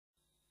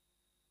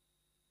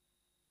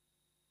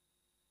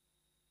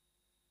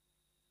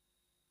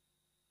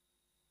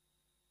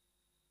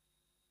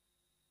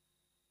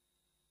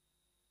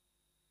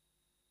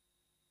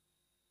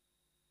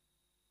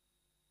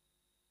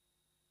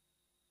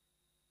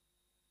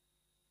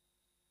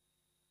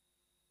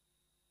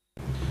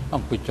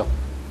ông bị chọc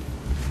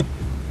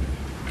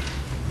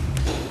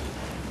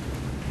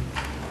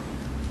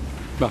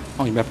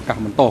ôngแบบการ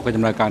มันโตก็จ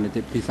ำนวนการใน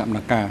ที่สามน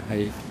าการให้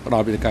รอ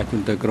เป็นการจุ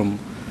นเตอร์กรม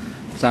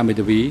สามเม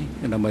ตรวี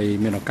นั่นไม่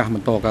มีนักการมั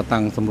นโตการตั้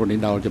งสำรวจใน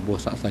ดาวจะบวก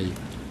สะใส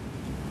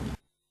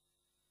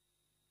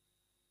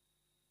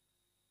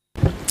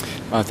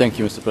Thank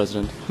you, Mr.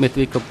 President. Mr.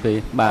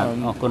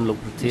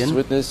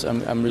 Witness,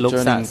 I'm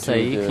returning to the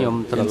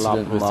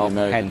incident with the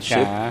American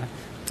ship.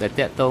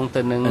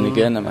 And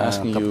again, I'm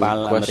asking you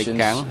questions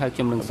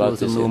about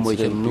this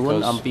incident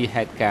because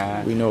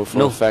we know for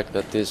a fact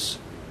that this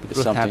is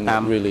something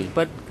that really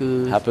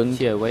happened.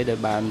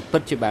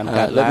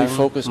 Let me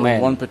focus on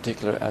one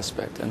particular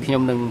aspect, and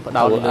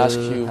I will ask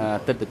you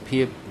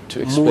to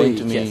explain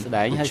to me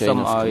the chain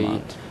of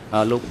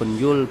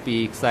command.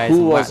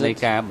 Who was it?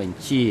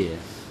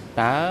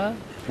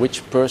 Which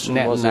person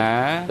was it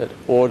that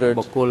ordered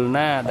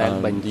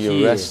the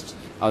arrest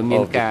of the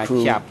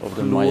crew of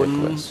the Maya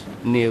class?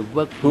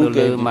 Who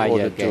gave the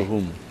order to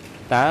whom?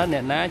 តើអ្ន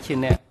កណាជា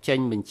អ្នកចេញ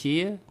បញ្ជា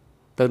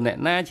ទៅអ្នក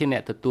ណាជាអ្ន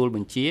កទទួលប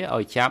ញ្ជា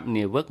ឲ្យចាប់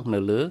នាវិកនៅ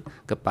លើ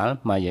កប៉ាល់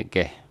Maya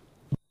កេស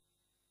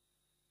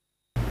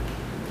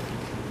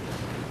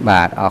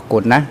បាទអរគុ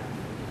ណណាស់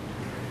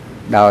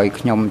ដោយ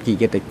ខ្ញុំជា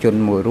យុទ្ធជន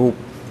មួយរូប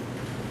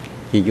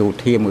ជាយោ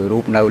ធាមួយរូ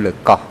បនៅលើ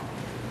កោះ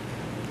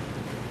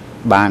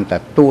បានទ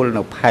ទួល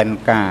នៅផែន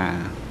ការ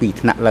ពី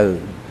ថ្នាក់លើ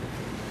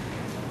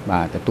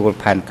បាទទទួល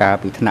ផែនការ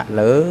ពីថ្នាក់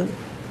លើ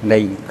នៃ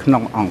ក្នុ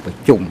ងអង្គប្រ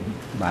ជុំ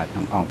បាទក្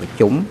នុងអង្គប្រ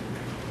ជុំ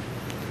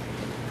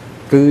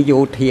គឺយោ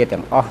ធា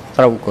ទាំងអស់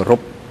ត្រូវគោរ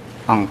ព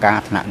អង្គការ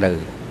ថ្នាក់លើ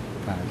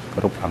បាទគោ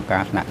រពអង្គកា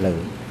រថ្នាក់លើ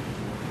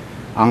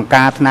អង្គ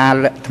ការថ្នា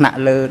ក់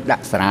លើដា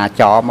ក់សារា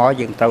ចរមក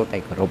យើងត្រូវតែ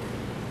គោរព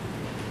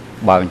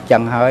បើអញ្ចឹ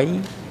ងហើយ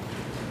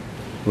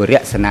វិ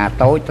រៈសេនា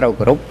តូចត្រូវ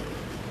គោរព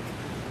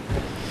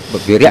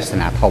វិរៈសេ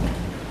នាធំ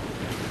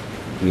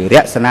វិ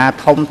រៈសេនា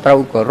ធំត្រូវ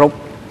គោរព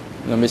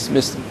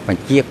ប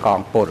ញ្ជាកង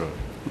ពល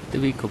ទិ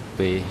វិកុ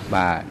ពេ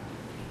បាទ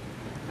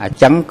អញ្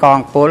ចឹងកង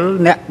ពល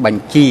អ្នកប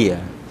ញ្ជា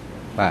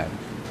បាទ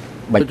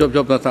ជ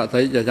ប់សាក់ស្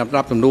រីចាំស្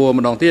ដាប់សំណួរ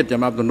ម្ដងទៀតចាំ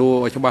ស្ដាប់សំណួរ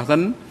ឲ្យច្បាស់សិ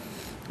ន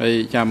ហើយ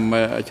ចាំ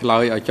ឆ្លើ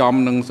យឲ្យចំ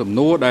នឹងសំ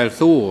ណួរដែល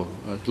សួរ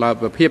ឆ្លើយ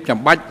ប្រភេទចាំ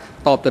បាច់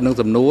តបទៅនឹង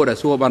សំណួរដែល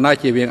សួរបានហើយ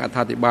ជាវាអត្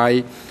ថាធិប្បាយ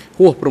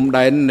ហួសព្រំ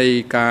ដែននៃ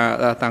ការ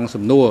តាំង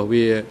សំណួរ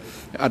វា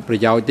អត់ប្រ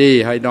យោជន៍ទេ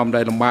ហើយនាំតែ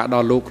លំបាកដ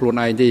ល់លោកខ្លួ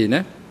នឯងទេ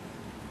ណា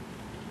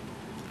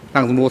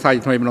តាំងសំណួរសាយ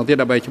ថ្មីម្ដងទៀត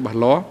ដើម្បីច្បាស់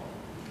លាស់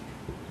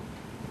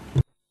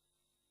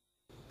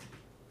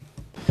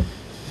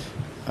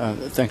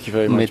Thank you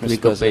very much,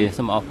 Mr. President.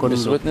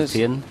 Mr. Witness,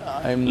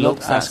 I'm not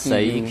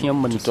asking you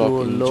to talk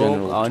in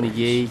general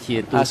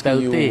terms. Asking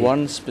you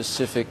one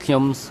specific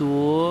incident.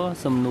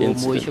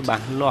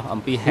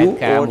 Who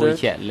ordered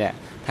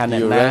the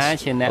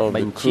arrest of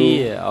the crew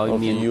of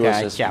the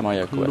USS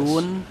Maya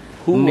Quest?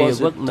 Who was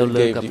it that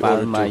gave the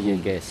order to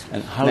whom?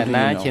 And how do you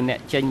know? អ្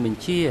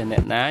ន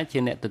កណាជា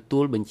អ្នកទទួ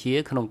លបញ្ជា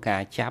ក្នុងកា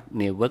រចាប់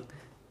នាវិក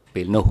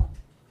ពេលនោះ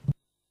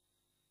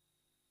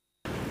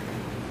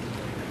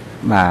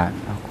បាទ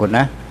អរគុណ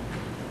ណា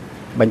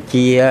បញ្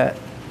ជា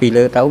ពី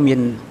លើទៅមាន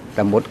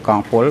តែមុតកង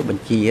ពលប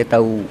ញ្ជាទៅ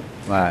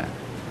បាទ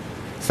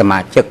សមា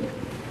ជិក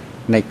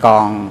នៃក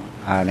ង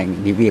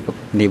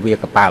នាវា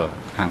កប៉ាល់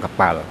ខាងក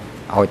ប៉ាល់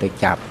ឲ្យទៅ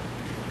ចាប់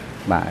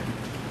បាទ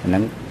អា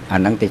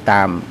ហ្នឹងទៅ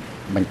តាម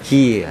បញ្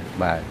ជា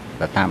បា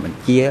ទតាមបញ្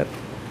ជា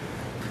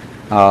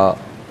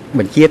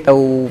បញ្ជាទៅ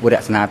វ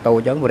រៈស្នាតូច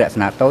អញ្ចឹងវរៈស្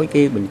នាតូច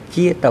គេបញ្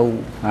ជាទៅ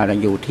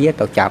យោធា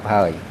ទៅចាប់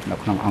ហើយនៅ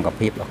ក្នុងអង្គ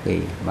ភាពរបស់គេ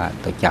បាទ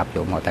ទៅចាប់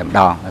ចូលមកតែម្ដ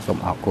ងសូម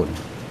អរគុណ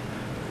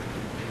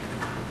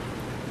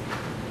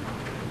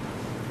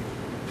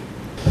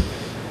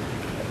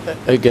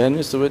Again,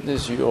 Mr.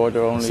 Witness, you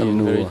order only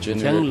in very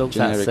generic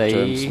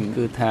terms.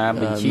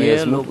 May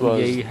I look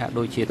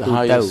the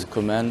highest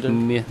commander?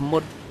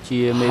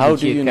 How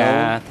do you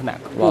know,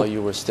 while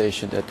you were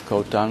stationed at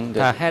Koh Tang,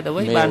 that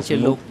Mayos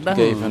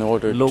gave an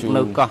order to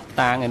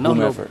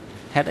whomever?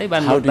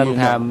 How do you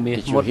know?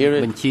 Did you hear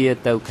it? Did you see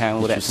it?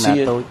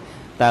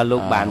 Did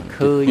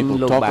people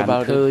talk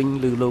about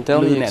it?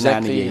 Tell me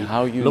exactly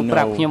how you know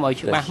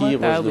that he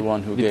was the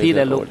one who gave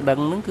that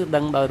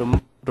order.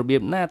 របៀ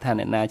បណាថា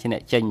អ្នកណាជាអ្ន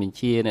កចេញបញ្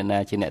ជាអ្នកណា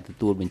ជាអ្នកទ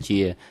ទួលបញ្ជា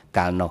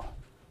កាលនោះ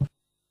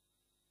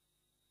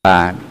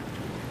បាទ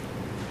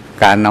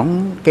កាលនោះ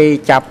គេ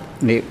ចាប់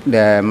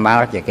ម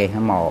កជាគេ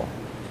មក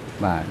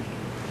បាទ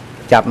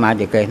ចាប់មក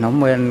ជាគេនោះ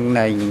មាន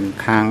នៅ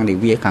ខាងនា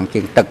វាខាង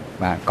ជើងទឹក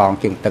បាទកង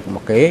ជើងទឹកម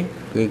កគេ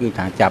គឺ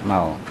ថាចាប់ម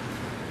ក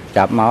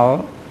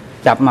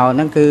ហ្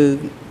នឹងគឺ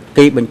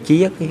គេបញ្ជា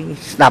គេ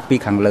ស្ដាប់ពី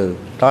ខាងលើ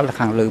តោះ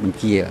ខាងលើបញ្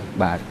ជា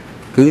បាទ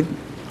គឺ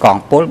កង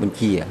ពលបញ្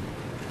ជា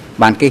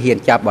បានគេហ៊ាន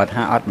ចាប់បើ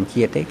ថាអត់បញ្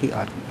ជាទេគេអ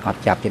ត់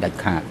ចាប់ជាដាច់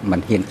ខាតមិន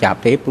ហ៊ានចាប់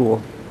ទេព្រោះ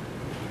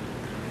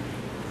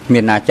មា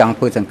នណាចង់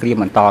ធ្វើសង្គ្រាម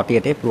បន្តទៀត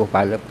ទេព្រោះ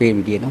បើលើពេល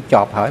វេលានោះច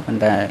ប់ហើយប៉ុ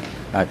ន្តែ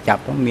ចា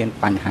ប់ទៅមាន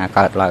បញ្ហា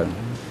កើតឡើង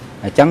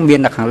អញ្ចឹងមាន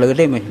តែខាងលើ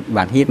ទេ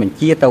បានហ៊ានបញ្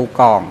ជាទៅ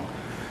កង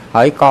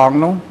ហើយកង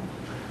នោះ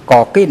ក៏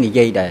គេនិ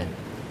យាយដែរ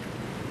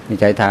និ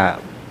យាយថា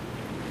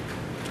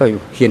ជួយ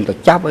ហ៊ានទៅ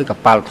ចាប់ឲ្យក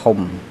ប៉ាល់ធំ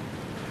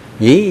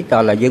យីតើ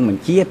យើងប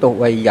ញ្ជាទោះ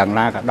បីយ៉ាង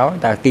ណាក៏ដោយ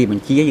តែទីប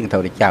ញ្ជាយើងត្រូ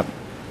វទៅចាប់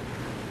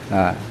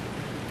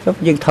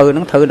យើងធ្វើហ្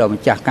នឹងធ្វើដល់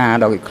ម្ចាស់ការ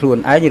ដល់ខ្លួន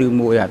ឯងឬ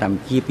មួយថា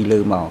ជាពីលើ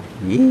មក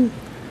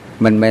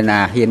មិនមែនណា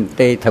ហ៊ាន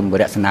ទេធ្វើវ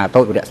រៈសនា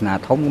តូចវរៈសនា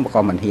ធំក៏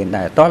មិនហ៊ាន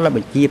ដែរតោះឡើងប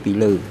ញ្ជាពី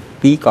លើ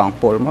ពីកង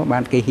ពលមកបា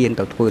នគេហ៊ាន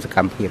ទៅធ្វើសក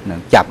ម្មភាពហ្នឹង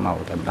ចាប់មក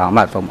តែម្ដង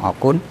បាទសូមអរ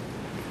គុណ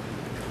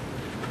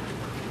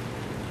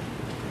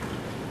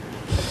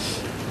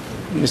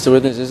Mr.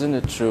 Witness, isn't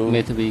it true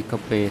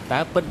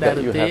that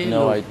you have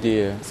no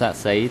idea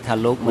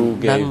who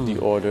gave the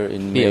order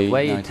in May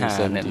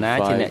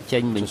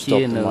 1975 to stop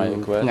the Maya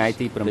Quest, that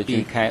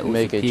you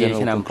make a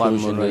general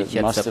conclusion that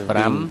it must have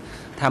been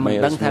ថាមិន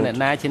ដឹងថាអ្នក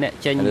ណាជាអ្នក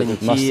ចេញបញ្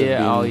ជា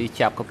ឲ្យ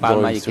ចាប់កប៉ាល់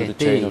ម៉ាយគេ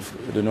ទេ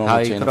ហើ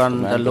យគ្រាន់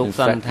តែលោក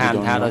សន្និដ្ឋាន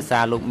ថាដោយសា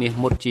រលោកមាស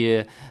មុតជា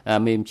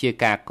មេបញ្ជា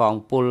ការកង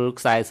ពល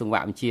ខ្សែសង្វា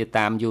ក់បញ្ជា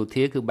តាមយោ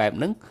ធាគឺបែប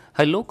ហ្នឹង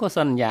ហើយលោកក៏ស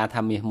ន្យា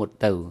ថាមាសមុត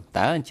ទៅ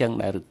តើអញ្ចឹង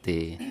ដែរឬទេ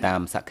តាម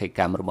សក្ខីក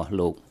ម្មរបស់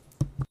លោក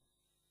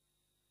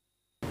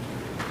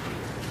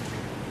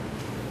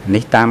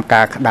នេះតាម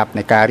ការក្តាប់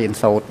នៃការរៀន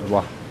សូត្ររប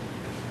ស់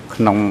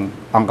ក្នុង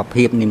អង្គ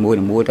ភាពនីមួ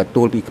យៗទ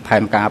ទួលពីផែ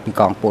នការពី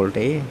កងពល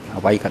ទេ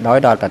អ្វីក៏ដោយ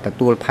ដល់តែទ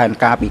ទួលផែន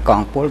ការពីក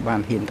ងពលបា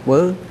នហ៊ានធ្វើ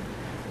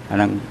អា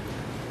ហ្នឹង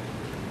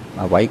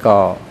អ្វីក៏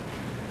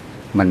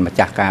មិនម្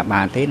ចាស់ការ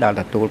បានទេដល់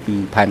ទទួលពី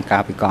ផែនកា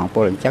រពីកងព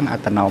លអញ្ចឹងអ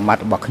ត្តនោម័ត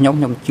របស់ខ្ញុំ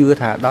ជឿ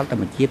ថាដល់តែ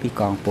បញ្ជាពី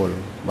កងពល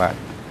បាទ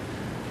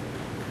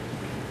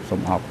សូ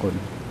មអរគុណ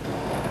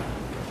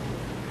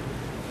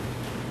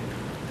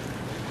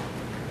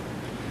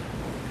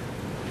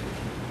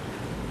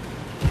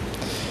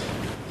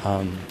I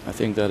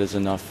think that is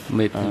enough.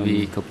 Let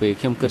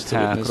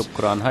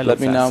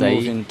me now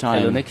move in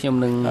time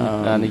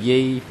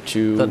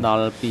to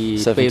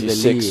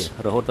 76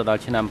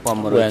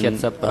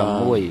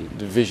 when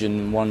Division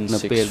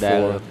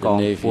 164 the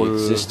Navy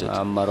existed.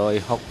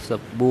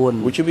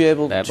 Would you be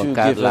able to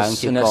give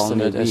us an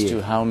estimate as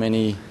to how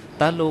many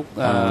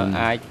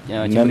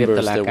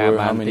members there were,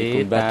 how many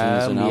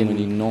combatants and how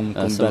many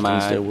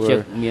non-combatants there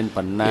were in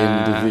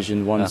Division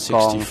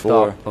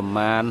 164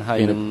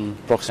 in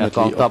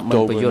approximately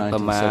October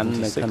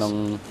 1976?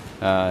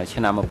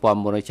 ឆ្នាំ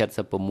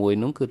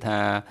1976នោះគឺថា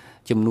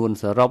ចំនួន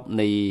សរុប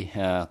នៃ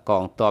ក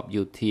ងទ័ព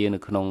យោធានៅ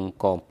ក្នុង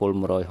កងពល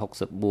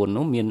164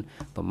នោះមាន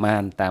ប្រមា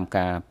ណតាម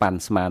ការប៉ាន់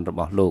ស្មានរប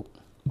ស់លោក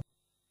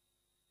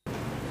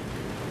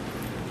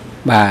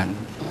បាទ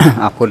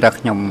អរគុណដល់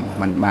ខ្ញុំ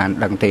មិនបាន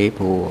ដឹងទេ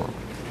ព្រោះ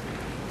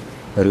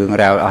រឿង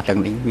រ៉ាវអស់ទាំង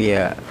នេះវា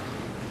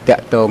តា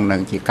ក់ទងនឹ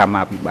ងជាកម្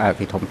មាភិបាល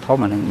គេធំ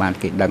អានឹងបាន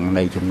គេដឹង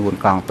នៃចំនួន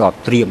កងទ័ព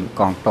ត្រៀម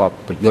កងទ័ព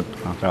ប្រយុទ្ធ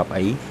កងទ័ព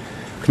អី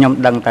ខ្ញុំ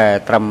ដឹងតែ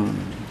ត្រឹម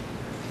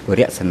វ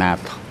រៈសេនា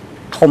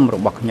ធំរ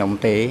បស់ខ្ញុំ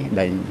ទេ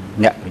ដែល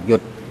អ្នកប្រយុ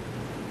ទ្ធ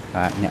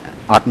អ្នក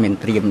អត់មាន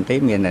ត្រៀមទេ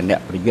មានតែអ្នក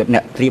ប្រយុទ្ធអ្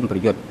នកត្រៀមប្រ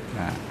យុទ្ធ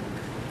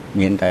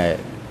មានតែ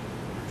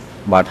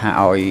បើថា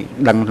ឲ្យ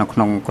ដឹងក្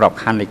នុងក្រប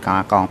ខ័ណ្ឌនៃការ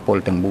កងពល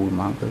ទាំងមូលហ្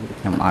មងគឺ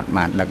ខ្ញុំអត់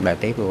បានដឹងដែរ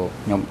ទេព្រោះ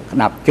ខ្ញុំស្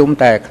ដាប់ជុំ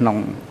តែក្នុង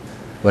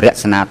វរៈ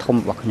សេនាធំ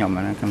របស់ខ្ញុំ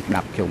ហ្នឹងខ្ញុំស្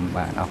ដាប់ជុំ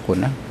បាទអរគុណ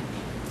ណា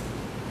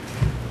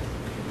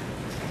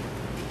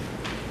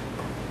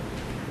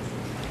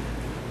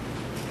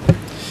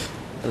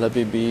Let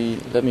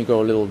me go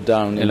a little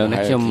down in the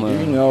hierarchy. Do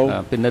you know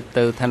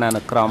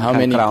how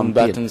many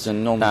combatants and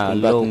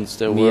non-combatants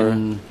there were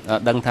in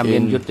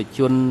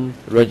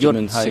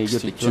Regiment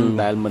 62,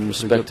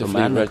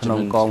 respectively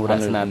Regiment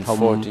 140, of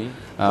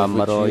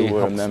which you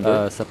were a member?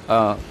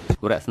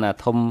 វរៈសេនា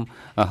ធំ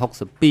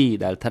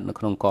62ដែលស្ថិតនៅ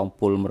ក្នុងកង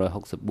ពល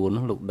164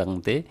នោះលោកដឹង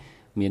ទេ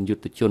មានយុ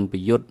ទ្ធជនប្រ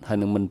យុទ្ធហើយ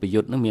នឹងមិនប្រយុ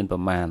ទ្ធនោះមានប្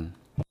រមាណ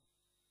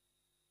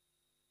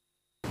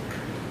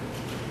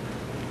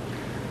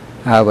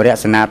វរៈ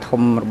សេនា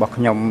ធំរបស់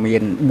ខ្ញុំមា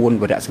ន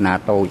4វរៈសេនា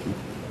តូច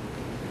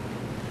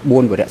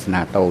4វរៈសេ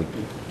នាតូច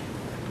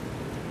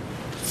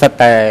សិត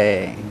តែ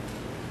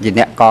ជា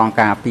អ្នកកង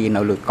ការពារ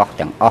នៅលើកោះ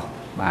ទាំងអស់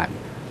បាទ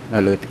នៅ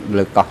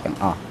លើកោះទាំង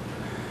អស់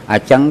អ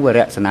ញ្ចឹងវ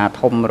រៈសេនា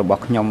ធំរប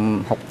ស់ខ្ញុំ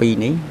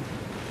62នេះ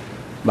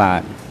បា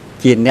ទ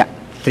ជាអ្នក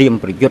ត្រៀម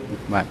ប្រយុទ្ធ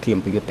បាទត្រៀម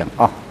ប្រយុទ្ធទាំង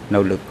អស់នៅ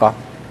លើកោះ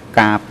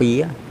ការពារ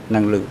និ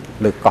ង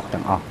លើកោះ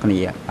ទាំងអស់គ្នា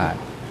បាទ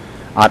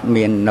អត់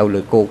មាននៅ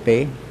លើគោកទេ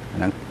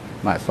ហ្នឹង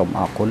បាទសូម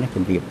អរគុណ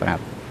ជំរាបប្រា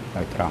ប់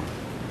ដោយត្រង់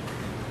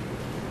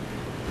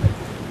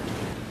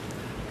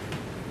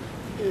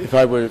If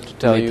I were to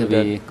tell you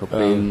that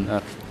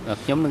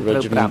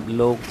Regiment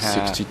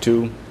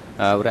 62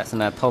 in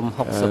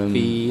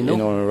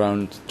or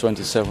around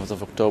 27th of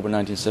October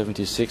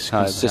 1976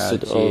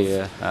 consisted of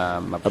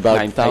about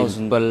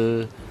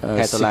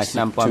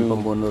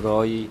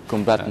 1,062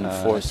 combatant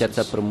forces.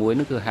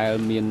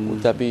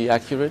 Would that be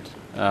accurate?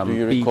 Do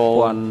you recall,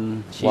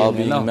 while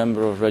being a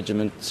member of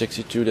Regiment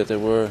 62, that there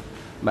were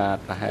about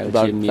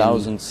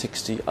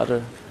 1,060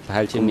 other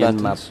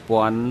combatants?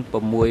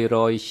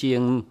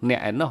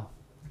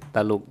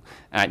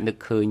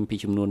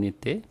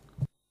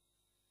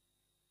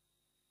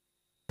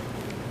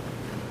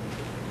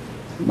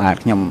 បាទ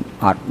ខ្ញុំ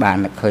អត់បាន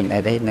នឹកឃើញអី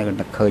ទេនៅ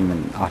នឹកឃើញមិន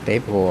អស់ទេ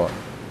ព្រោះ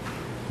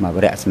មកវ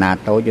រៈសេនា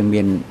តូចវា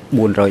មាន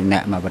400នា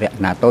ក់មកវរៈ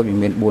សេនាតូចវា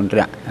មាន4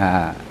រៈ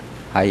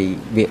ហើយ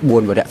វា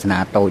4វរៈសេនា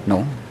តូច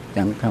នោះអញ្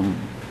ចឹងខ្ញុំ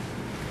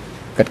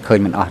គិតឃើញ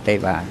មិនអស់ទេ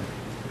បាទ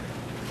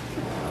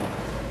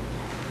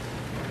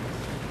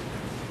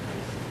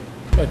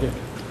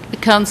The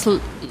council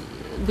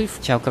with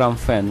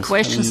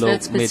questions that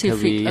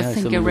specific, I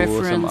think a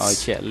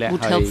reference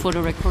would help for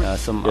the record.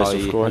 Yes, of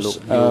course.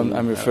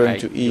 I'm referring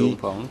to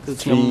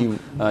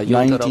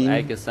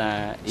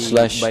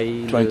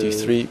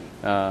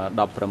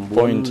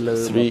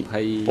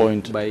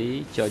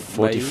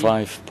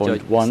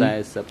E319/3.3.45.1.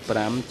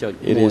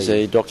 It is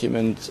a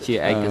document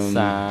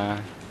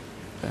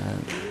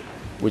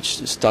which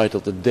is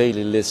titled The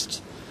Daily List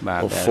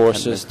of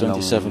Forces,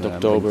 27th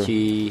October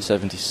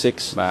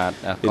 76.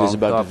 It is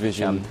about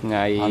Division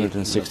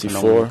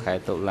 164.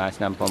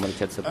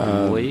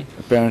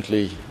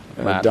 Apparently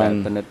done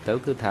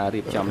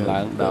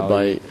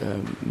by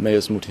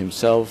Mayor Smoot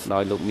himself,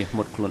 and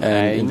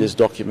in this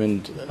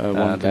document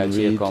one can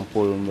read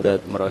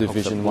that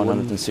Division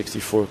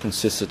 164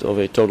 consisted of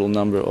a total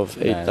number of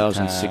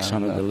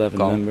 8,611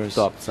 members,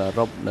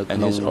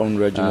 and his own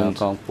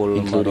regiment,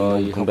 including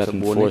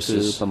non-combatant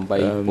forces,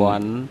 about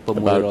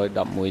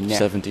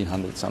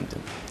 1,700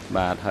 something. I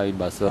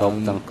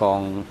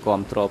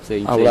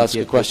will ask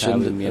a question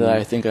that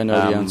I think I know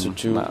the answer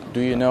to.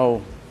 Do you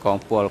know all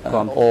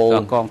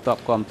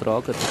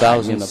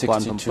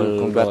 1,062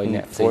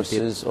 combatant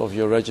forces of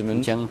your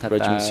regiment,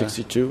 Regiment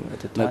 62 at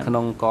the time? ក្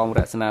នុងកងរ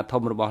ក្សា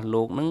ធំរបស់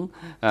លោកនឹង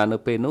នៅ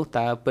ពេលនោះ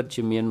តើពិត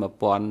ជាមាន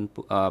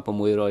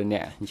 1,600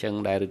 នាក់អញ្ចឹង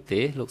ដែរឬ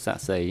ទេលោកសា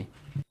ក់សី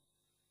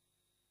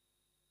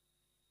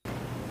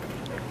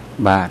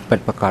បាទពិត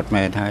ប្រកប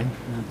មែនហើយ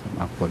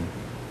អរគុណ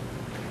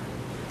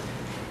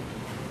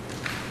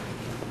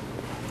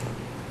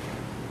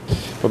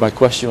But my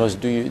question was,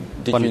 did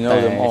you know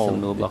them all? Did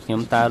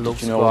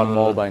you know them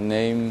all by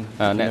name?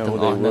 Did you know who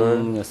they were?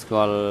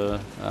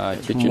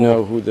 Did you know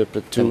who the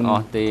platoon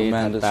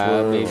commanders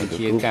were, or the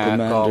group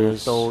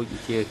commanders, or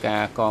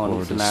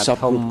the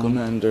sub-group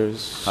commanders,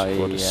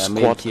 or the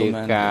squad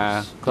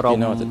commanders? Did you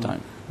know at the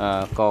time?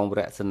 កងរ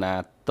ក្សា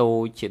តូច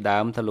ជាដើ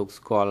មថាលោក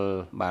ស្គាល់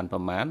បានប្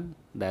រមាណ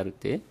ដែរឬ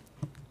ទេ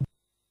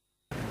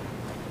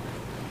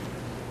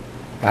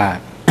បាទ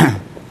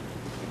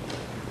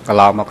កន្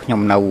លងមកខ្ញុំ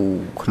នៅ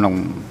ក្នុង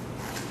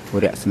វ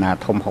រៈស្នា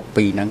ធំ62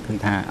ហ្នឹងគឺ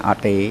ថាអ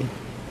ត់ទេ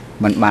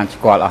មិនបាន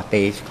ស្គាល់អស់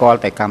ទេស្គាល់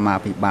តែកម្មា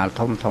ភិបាល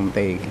ធំ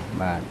ទេ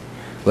បាទ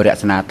វរៈ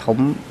ស្នាធំ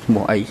ឈ្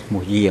មោះអីឈ្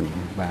មោះយាង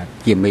បាទ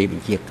ជាមេប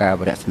ញ្ជាការ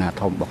វរៈស្នា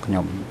ធំរបស់ខ្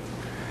ញុំ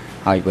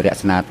ហើយវរៈ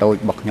ស្នាតូច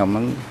របស់ខ្ញុំហ្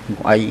នឹងឈ្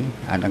មោះអី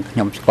អាហ្នឹងខ្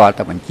ញុំស្គាល់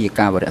តែបញ្ជា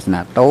ការវរៈស្នា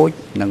តូច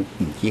និង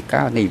បញ្ជា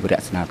ការនៃវ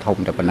រៈស្នាធំ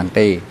តែប៉ុណ្្នឹង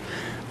ទេ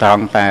ត្រ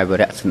ង់តែវ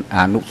រៈអ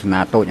នុស្នា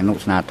តូចអនុ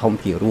ស្នាធំ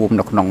ជារួម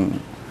នៅក្នុង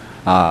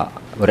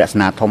វរៈស្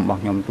នាធំរបស់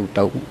ខ្ញុំទូ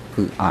ទៅ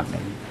គឺអត់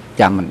ទេ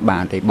ចាំមិនបា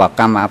នទេបើ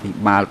កម្មាភិ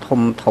បាល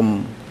ធំ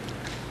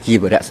ជា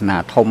វរៈស្នា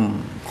ធំ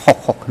ខុ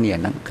សគ្នា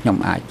ហ្នឹងខ្ញុំ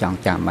អាចចង់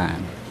ចាំបាន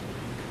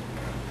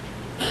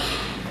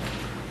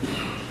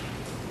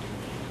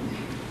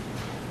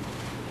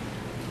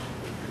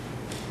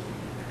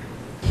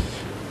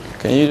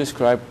Can you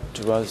describe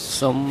to us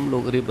សូមលោ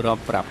ករៀបរា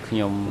ប់ប្រាប់ខ្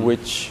ញុំ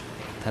which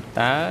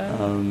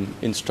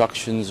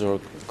instructions or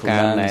កា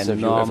រណែ commands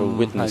have you នាំ ever ហើយ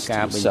witnessed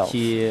ការបញ្ yourself?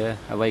 ជា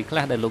អ្វីខ្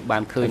លះដែលលោកបា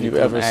នឃើញ Have you ខ្លួ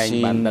ន ever ឯង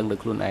seen បានដឹងដោយ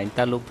ខ្លួនឯង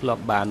តើលោកធ្លា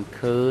ប់បាន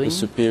ឃើញ the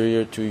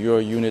superior to your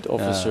unit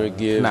officer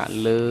give ថ្នាក់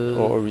លើ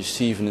or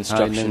receive an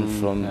instruction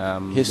from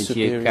his បញ្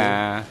ជា superior? កា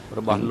ររ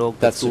បស់លោក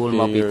That ទទួល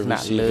មកពី superior ថ្នា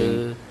ក់លើ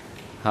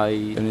receiving ហើយ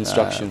an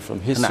instruction from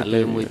his ថ្នាក់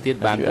លើ superior? មួយទៀត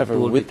បាន Have you ever ទ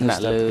ទួលពីថ្នាក់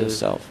witnessed លើ that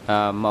yourself?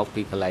 មក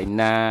ពីកន្លែង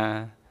ណា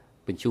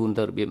បញ្ជូន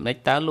ទៅរបៀបនេះ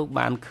តើលោក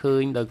បានឃើ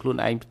ញដោយខ្លួន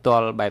ឯងផ្ទា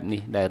ល់បែប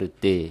នេះដែរឬ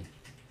ទេ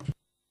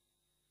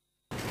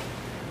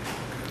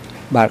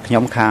បាទខ្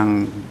ញុំខាង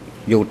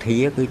យោធា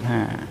គឺថា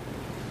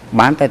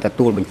បានតែទ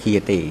ទួលបញ្ជា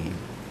ទេ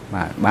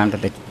បាទបានតែ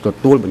ទ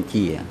ទួលបញ្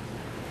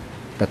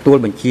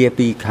ជា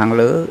ពីខាង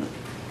លើ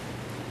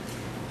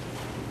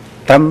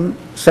ត្រឹម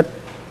សិទ្ធ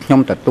ខ្ញុំ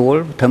ទទួល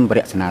ធម្មវ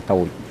រៈស្នាតូ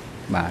ច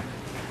បាទ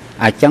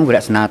អញ្ចឹងវ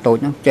រៈស្នាតូច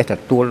ហ្នឹងចេះទ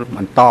ទួលប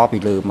ន្តពី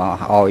លើមក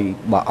ឲ្យ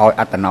បើឲ្យ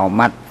អត្តនោ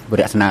ម័តវ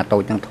រៈស្នាតូ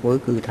ចហ្នឹងធ្វើ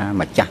គឺថា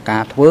ម្ចាស់កា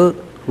រធ្វើ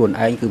ខ្លួន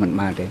ឯងគឺមិន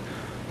បានទេ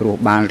ព្រោះ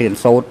បានរៀន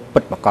សូត្រពិ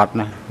តប្រាកដ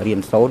ណាស់រៀន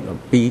សូត្រអំ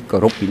ពីគោ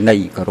រពវិន័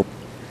យគោ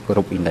រ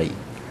ពវិន័យ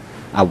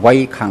អ្វី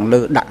ខាង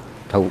លើដាក់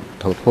ត្រូវ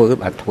ធ្វើ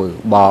បានធ្វើ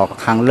បើ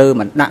ខាងលើ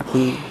មិនដាក់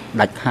គឺ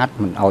ដាច់ខាត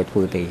មិនឲ្យធ្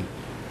វើទេ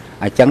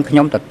អញ្ចឹងខ្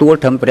ញុំទទួល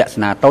ត្រឹមវរៈ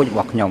ស្នាតូចរប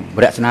ស់ខ្ញុំវ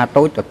រៈស្នា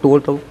តូចទទួល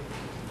ទៅ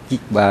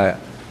បើ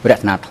វរៈ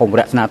ស្នា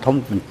ធំ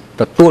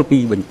ទទួលពី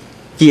បញ្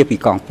ជាពី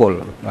កងពល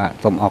បាទ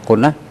សូមអរគុណ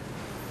ណា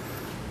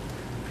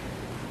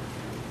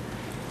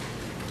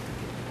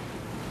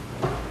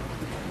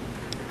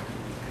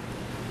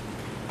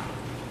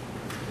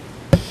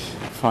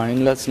Fine,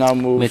 let's now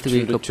move to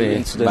the two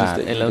incidents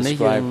that you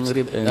described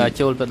in the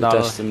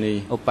testimony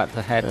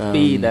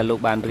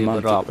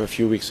a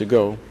few weeks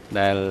ago.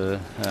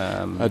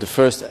 The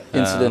first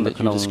incident that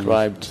you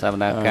described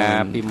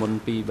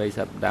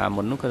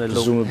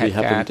presumably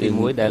happened in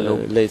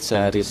late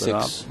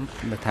 76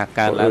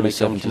 or early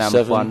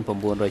 77.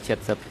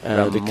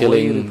 The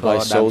killing by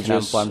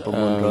soldiers of a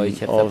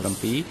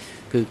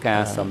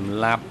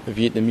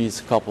Vietnamese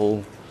couple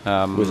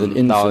with an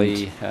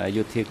infant.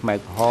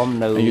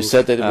 And you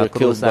said that they were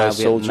killed by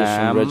soldiers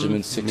from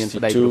Regiment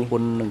 62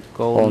 on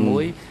Koh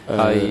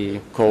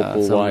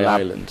Pui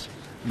Island.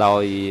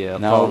 Now,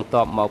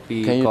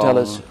 can you tell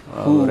us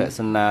who these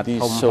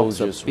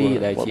soldiers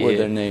were? What were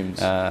their names?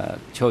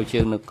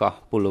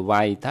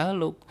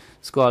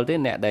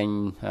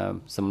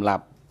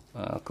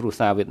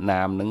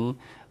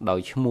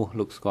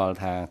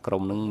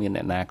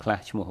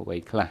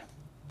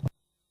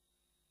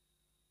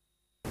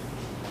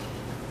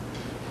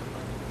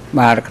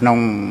 Mà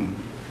trong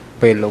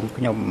về lùng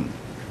nhom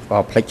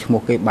có plek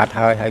một cái bát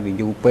hơi hay bị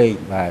du pe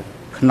và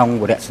nông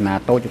của đại sna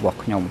tôi cho bọc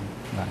nhom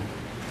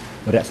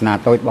và đại sna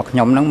tôi bọc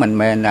nhom nó mình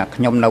là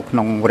nhom đâu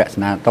nông của đại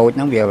sna tôi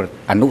nó về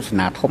anu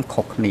sna thom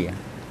khóc nè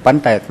bắn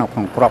tay nôngข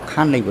องกรอบ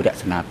ขั้นในcủa đại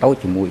sna tôi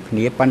chỉ mùi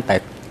kia bắn tay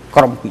ก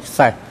รมปีใ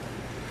ส่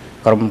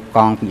กรมก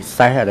องปีใ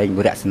ส่อะไร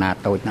của đại sna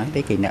tôi nói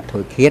cái kỳ nè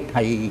thôi khiết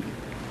hay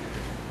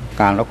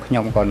การลกย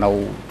มก็เอา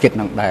จิต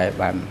นังได้แ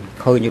บบ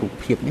เคยรูป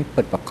เพียบนี้เ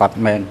ปิดประกอบ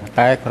แมนแ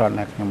ต่คราว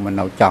นั้นมันเ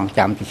อาจองจ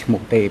ำที่สมุ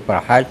ทรเตยปร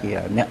ะหารที่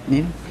เนี่ย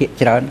นี่เพียรเ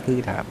จริญคือ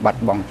ถ้าบัด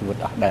บองชีวิต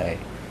ออกได้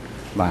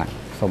บา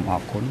สมออ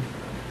กคุณ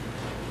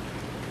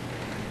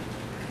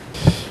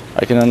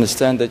I can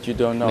understand that you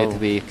don't know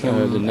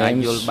the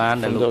names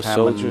from those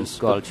soldiers,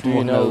 but do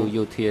you know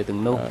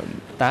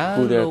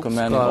who their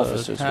commanding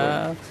officers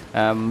were?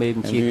 And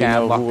do you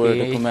know who were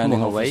the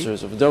commanding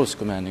officers of those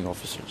commanding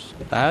officers?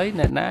 តើ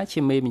អ្នកណាជា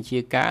មេបញ្ជា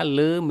ការ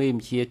លើមេប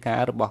ញ្ជាកា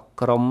ររបស់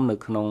ក្រុមនៅ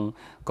ក្នុង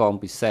កង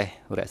ពិសេស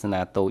រចនា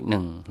តូចនឹ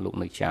ងលោក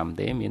នៅចាំ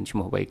ទេមានឈ្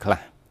មោះអ្វីខ្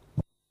លះ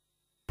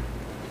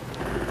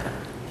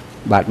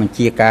បាទបញ្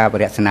ជាការប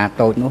រចនា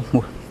តូចនោះ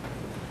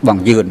បង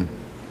យឿន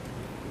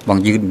បាទ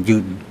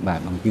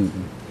បងយឿន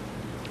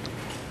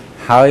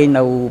ហើយ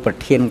នៅប្រ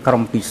ធានក្រុ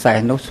មពិសេស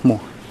នោះឈ្មោះ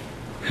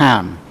ហា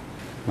ន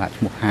បាទ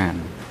ឈ្មោះហាន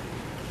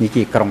នេះ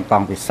ជាក្រុមក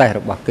ងពិសេសរ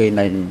បស់គេ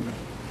នៅ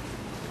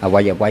អ្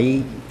វី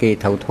គេ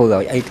ត្រូវធ្វើ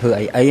ឲ្យអីធ្វើ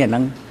អីអាហ្នឹ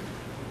ង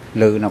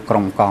លើនៅក្រុ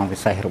មកងពិ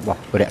សេសរបស់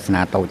បរច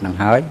នាតូចហ្នឹង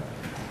ហើយ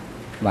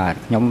បាទ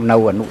ខ្ញុំនៅ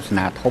អនុស្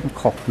នាធំ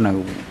ខុសនៅ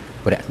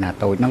បរចនា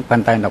តូចហ្នឹងប៉ុ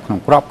ន្តែនៅក្នុង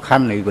ក្របខ័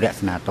ណ្ឌនៃបរច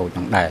នាតូចហ្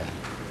នឹងដែរ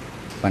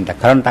ប៉ុន្តែ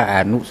គ្រាន់តែអ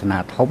នុស្នា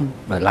ធំ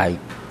ដោយឡែក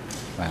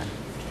បាទ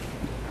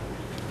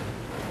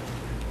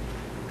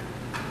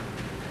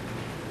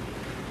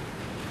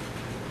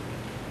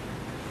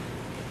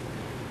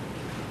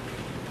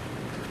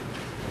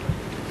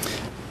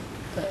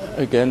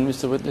Again,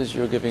 Mr. Witness,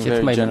 you're giving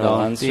very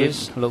general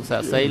answers. My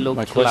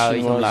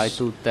question was,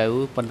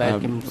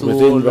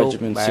 within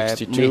Regiment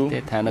 62,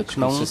 which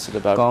consisted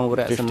about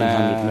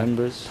 1,500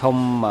 members,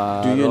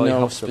 do you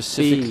know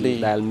specifically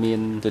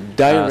the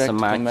direct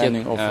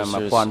commanding officers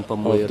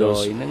of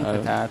those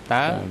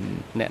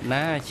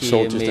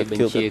soldiers that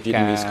killed the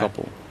Vietnamese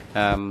couple?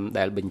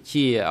 ដែលបញ្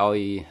ជាឲ្យ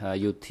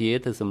យោធា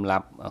ទៅសម្លា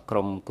ប់ក្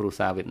រុមគ្រួ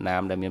សារវៀតណា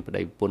មដែលមានប្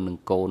តីប្រពន្ធនិង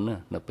កូន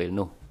នៅពេល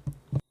នោះ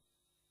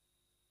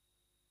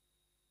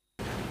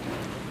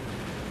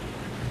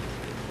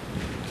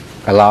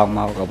កន្លងម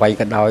កអ្វី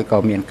ក៏ដោយក៏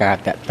មានការ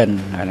តាក់ទិន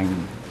ហើយនឹង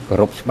គោ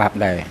រពច្បាប់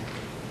ដែរ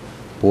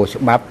ព្រោះ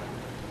ច្បាប់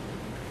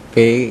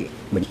គេ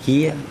បញ្ជា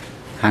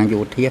ខាងយោ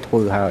ធាធ្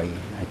វើហើយ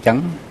អញ្ចឹង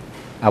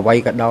អ្វី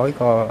ក៏ដោយ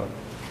ក៏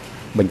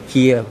បញ្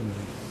ជា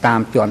តា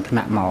មជាន់ថ្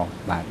នាក់មក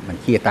បាទប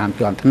ញ្ជាតាម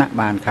ជាន់ថ្នាក់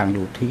បានខាង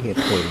យោធា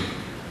ធ្វើ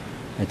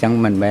អញ្ចឹង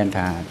មិនមែន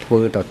ថាធ្វើ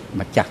ទៅ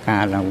ម្ចាស់កា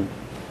រនៅ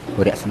វ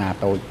រៈស្នា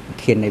តូច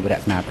ធាននៃវរៈ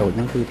ស្នាតូចហ្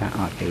នឹងគឺថា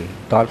អត់ទេ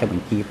តលតែប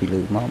ញ្ជាពី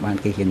លើមកបាន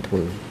គេហ៊ានធ្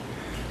វើ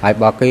ហើយ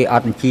បើគេអ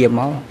ត់បញ្ជា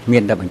មកមា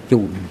នតែបញ្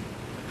ជូន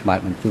បាទ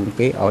បញ្ជូន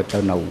គេឲ្យទៅ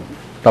នៅ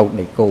តូច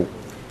ដីគោក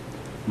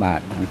បាទ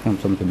ខ្ញុំ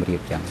សូមជម្រា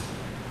បចឹង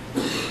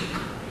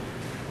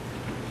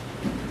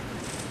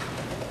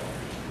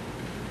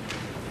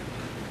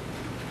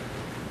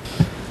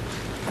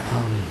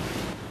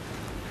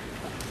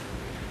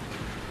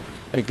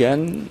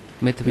Again,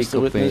 Mr.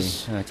 Witness,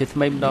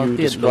 you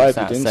described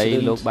the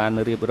incident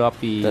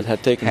that had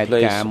taken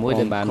place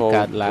on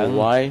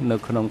Kauai, an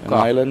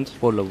island,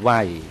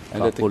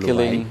 and that the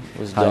killing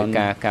was done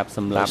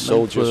by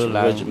soldiers from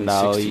Regiment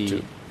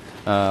 62.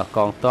 Now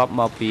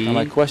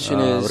my question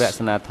is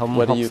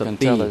whether you can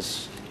tell us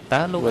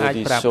whether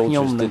these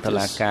soldiers did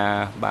this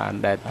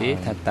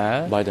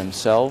by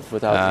themselves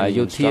without any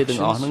instructions,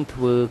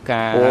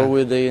 or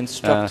were they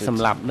instructed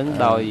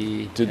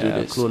to do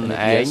this? And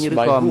if yes,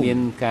 by whom?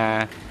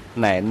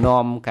 ណែ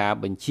នាំការ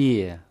បញ្ជា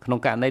ក្នុង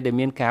ករណីដែល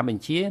មានការប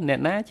ញ្ជាអ្នក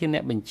ណាជាអ្ន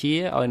កបញ្ជា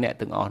ឲ្យអ្នក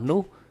ទាំងអស់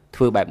នោះធ្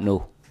វើបែបនោះ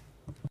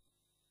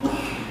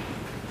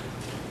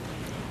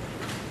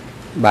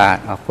បាទ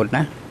អរគុណ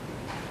ណា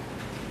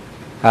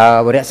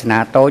វរៈស្នា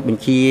តូចប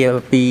ញ្ជា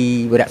ពី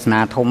វរៈស្នា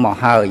ធំមក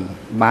ហើយ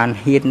បាន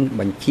ហ៊ាន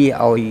បញ្ជា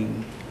ឲ្យ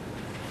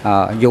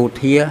យោ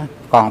ធា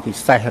កងពិ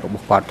សេសរប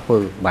ស់គាត់ធ្វើ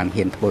បាន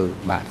ហ៊ានធ្វើ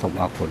បាទសូម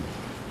អរគុណ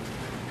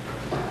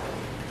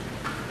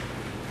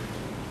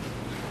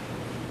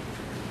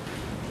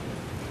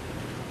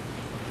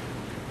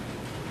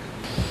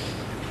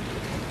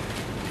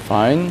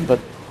Fine, but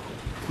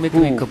who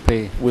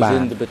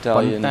within the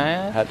battalion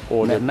had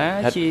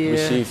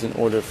received an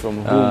order from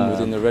whom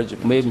within the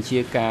regiment?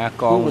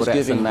 Who was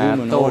giving whom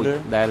an order?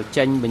 And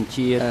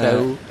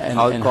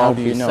how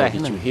do you know?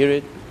 Did you hear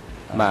it?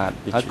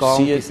 Did you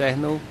see it?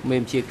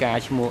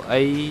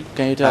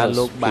 Can you tell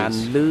us, please?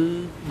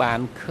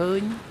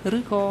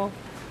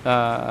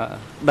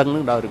 ដឹងនឹ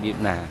ងដោយរបៀប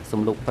ណា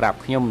សំលោកប្រាប់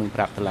ខ្ញុំនឹង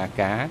ប្រាប់តុលា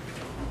ការ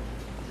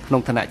ក្នុ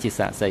ងឋានៈជា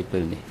សាក្សីពេ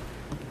លនេះ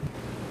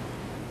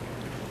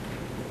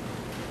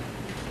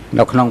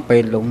នៅក្នុងពេ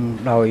លលំ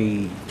ដោយ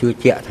ជឿ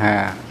ជាក់ថា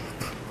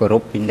គោរ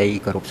ពវិន័យ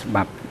គោរពច្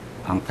បាប់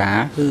អង្គការ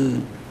គឺ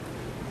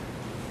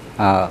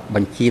ប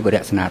ញ្ជាវ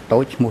រៈស្នាតូ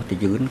ចឈ្មោះត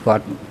យឿនគា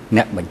ត់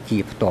អ្នកបញ្ជា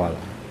ផ្ទាល់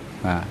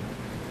បាទ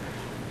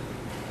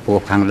ពួ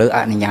កខាងលើអ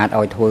នុញ្ញាត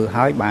ឲ្យធ្វើ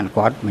ហើយបាន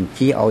គាត់បញ្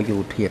ជាឲ្យយោ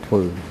ធាធ្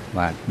វើ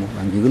បាទឈ្មោះ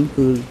តយឿន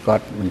គឺគា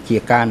ត់បញ្ជា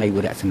ការនៃវ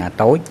រៈស្នា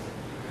តូច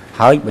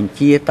ហើយបញ្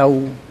ជាទៅ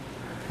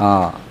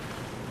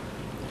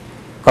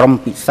ក្រុម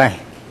ពិសេស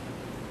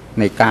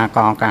នៃការក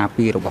ងការ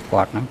ពីរបស់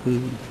គាត់ហ្នឹងគឺ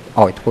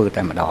ឲ្យធ្វើ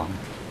តែម្ដង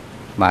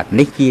បាទ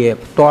នេះជា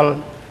ផ្ទាល់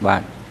បា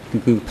ទ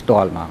គឺផ្ទា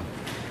ល់ហ្មង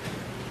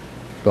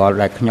ផ្ទាល់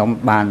ដែលខ្ញុំ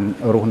បាន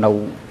រស់នៅ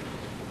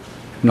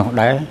នោះ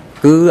ដែរ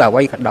គឺអ្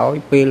វីក៏ដោយ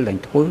ពេលដែល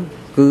ធ្វើ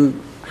គឺ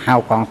ហៅ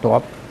កងទ័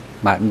ព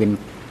បាទមាន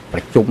ប្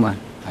រជុំ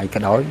ហើយក៏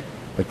ដោយ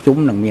ប្រជុំ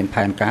នឹងមាន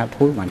ផែនការធ្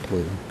វើបានធ្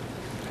វើ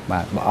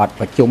បាទបើអត់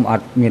ប្រជុំអ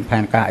ត់មានផែ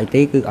នការអី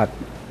ទេគឺអត់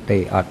ទេ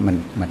អត់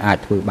មិនអាច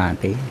ធ្វើបាន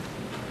ទេ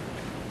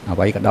អ្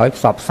វីក៏ដោយ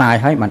ផ្សព្វផ្សាយ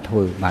ឲ្យបានធ្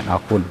វើបាទអ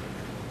រគុណ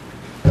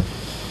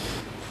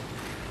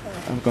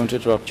I'm going to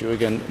interrupt you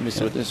again,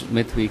 Mr.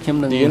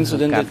 The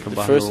incident,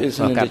 the first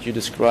incident that you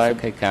described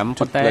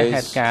took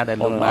place on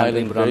an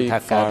island very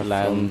far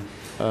from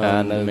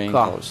the main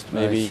coast.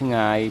 Maybe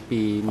I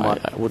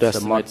would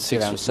estimate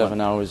 6 or 7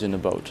 hours in a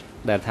boat.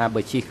 And how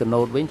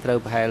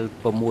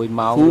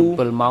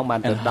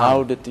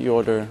did the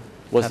order,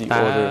 was the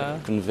order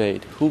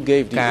conveyed? Who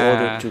gave the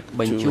order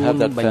to have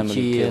that family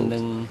killed?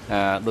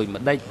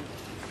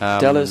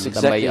 Tell us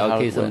exactly how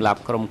it went.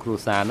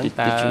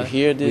 Did you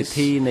hear this?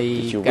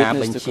 Did you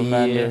witness the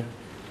commander?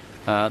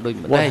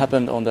 What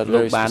happened on that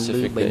very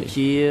specific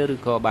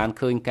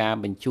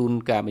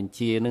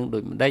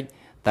day?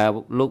 តើ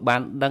លោកបា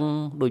នដឹង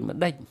ដូចម្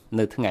ដេច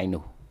នៅថ្ងៃ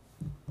នោះ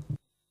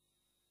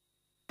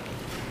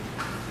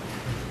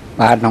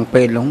បាទក្នុង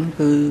ពេលនោះ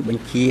គឺប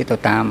ញ្ជាទៅ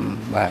តាម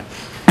បាទ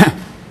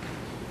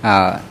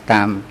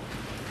តាម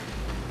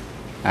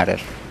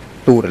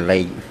ទូរលេ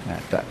ខ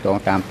តង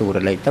តាមទូរ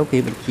លេខទៅគេ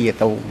បញ្ជា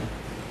ទៅ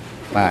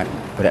បាទ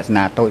វរៈស្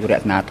នាតូចវរៈ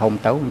ស្នាធំ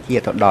ទៅបញ្ជា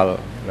ទៅដល់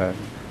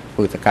ធ្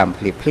វើសកម្ម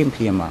ភ្លាម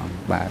ហ្មង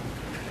បាទ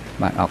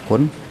អរគុ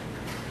ណ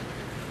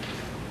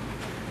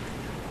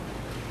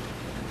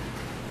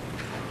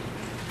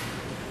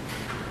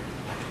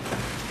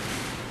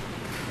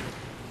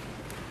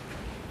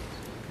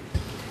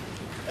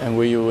And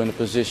were you in a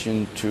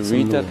position to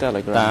read that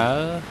telegram? តើ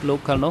លោក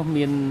ខាងនោះ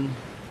មាន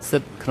សិ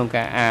ទ្ធិក្នុង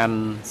ការអាន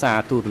សារ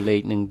ទូរលេ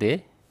ខនឹងទេ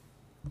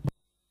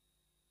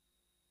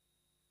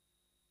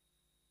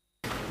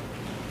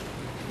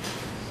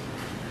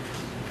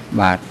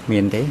បាទមា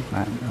នទេ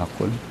បាទអរ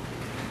គុណ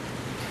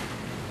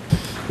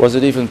Was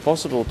it even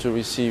possible to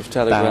receive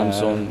telegrams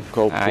on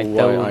Koh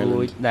Pulwai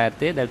Island? ដែល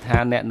ទេដែលថា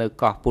អ្នកនៅ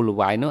កោះពូល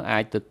វ៉ៃនោះអា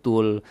ចទទួ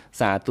ល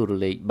សារទូរ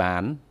លេខបា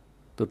ន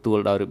ទទួល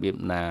ដោយរបៀប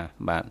ណា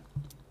បាទ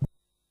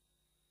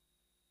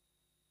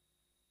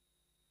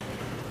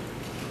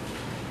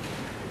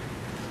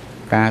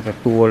ការទ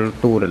ទួល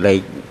ទូរលេ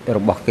ខរ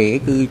បស់គេ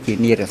គឺជា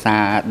នារសា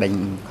ដេញ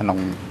ក្នុង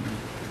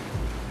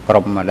ក្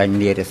រុមដេញ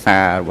នារសា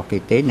របស់គេ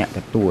ទេអ្នកទ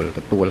ទួ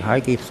លហើយ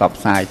គេផ្សព្វ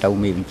ផ្សាយទៅ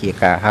មានវិជា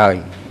ការហើយ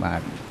បា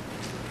ទ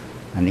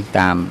អានេះ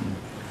តាម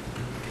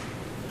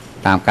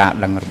ការ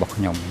ដឹងរបស់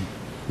ខ្ញុំ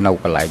នៅ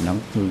កន្លែងហ្នឹង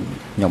គឺ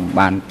ខ្ញុំ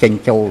បានចេញ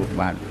ចូល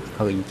បាទ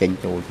ឃើញចេញ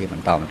ចូលជាប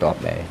ន្តបន្ទាប់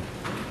ដែរ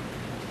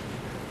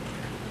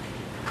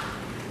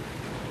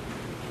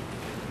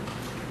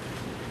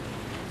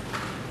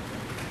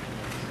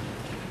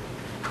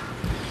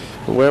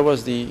Where was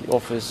the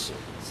office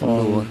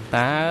on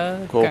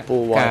Koh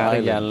Pulwai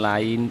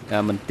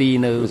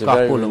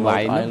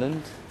Island?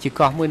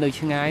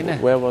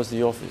 Where was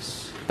the office?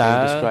 Can you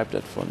describe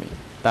that for me?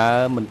 តើ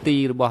មន្ទី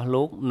ររបស់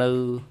លោកនៅ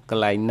ក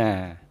ន្លែងណា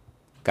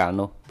កាល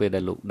នោះពេលដែ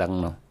លលោកដឹង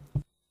នោះ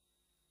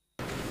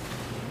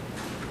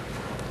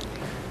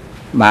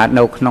បាទ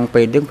នៅក្នុង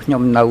ពេលនេះខ្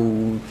ញុំនៅ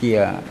ជា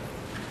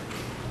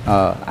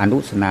អនុ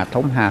សេនា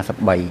ធំ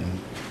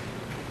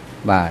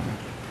53បាទ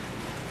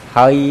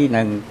ហើយ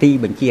នឹងទី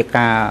បញ្ជា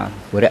ការ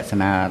វរៈសេ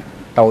នា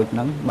តូចហ្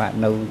នឹងបាទ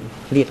នៅ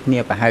ឃ្លាតគ្នា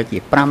ប្រហែលជា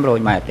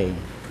500ម៉ែត្រទេ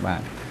បា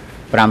ទ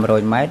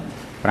500ម៉ែត្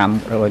រម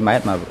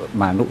ក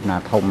អនុសេនា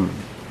ធំ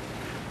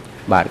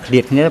បាទឃ្លា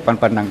តគ្នាប៉ុ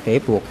ណ្ណឹងទេ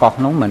ព្រោះកោះ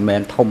នោះមិនមែ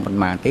នធំប៉ុន្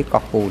មានទេ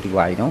កោះគោទី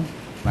វ៉ៃនោះ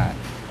បាទ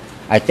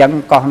អញ្ចឹង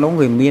កោះនោះ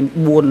វាមាន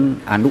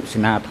4អនុសេ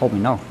នាធំឯ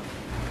ណោះ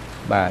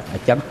បាទអ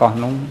ញ្ចឹងកោះ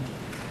នោះ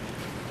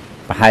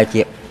ប្រហែល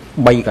ជា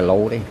3គីឡូ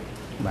ទេ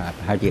បាទ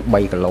ប្រហែលជា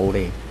3គីឡូ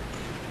ទេ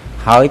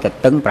ហើយតែ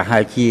តឹងប្រហែ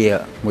លជា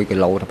1គី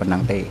ឡូតែប៉ុណ្ណឹ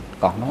ងទេ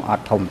កោះនោះអ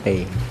ត់ធំទេ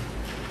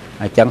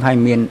អញ្ចឹងហើយ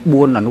មាន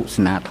4អនុ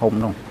សេនាធំ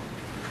នោះ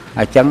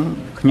អញ្ចឹង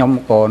ខ្ញុំ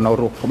ក៏នៅ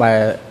រស់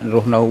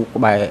នៅ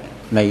ក្បែរ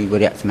នៃវ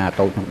រៈសេនា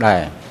តូចនោះដែរ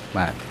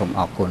បាទសូម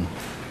អរគុណ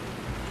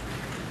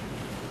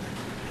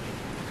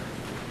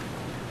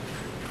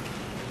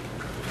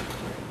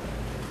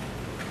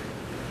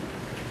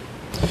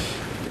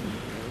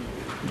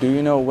Do Do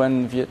you know when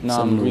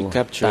Vietnam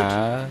recaptured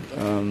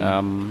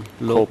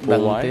លោកដឹ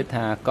ងទេ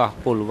ថាកោះ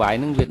ពលវ៉ៃ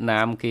នឹងវៀត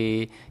ណាមគេ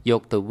យ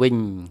កទៅវិញ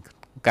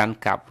កាន់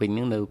កាប់វិញ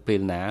នឹងនៅពេ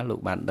លណាលោក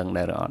បានដឹង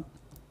ដែរអត់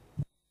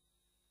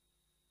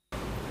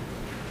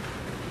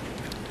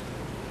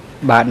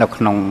បាទនៅ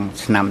ក្នុង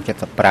ឆ្នាំ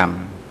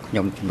75ខ្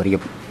ញុំជម្រា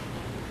ប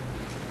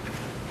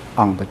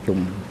អង្គប្រជុំ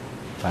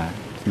បាទ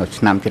នៅ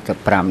ឆ្នាំ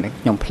75នេះ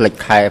ខ្ញុំផ្លេច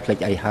ខែផ្លេច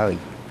អីហើ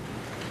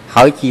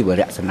យជាវ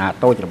រៈសេនា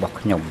តូចរបស់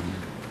ខ្ញុំ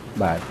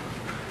បាទ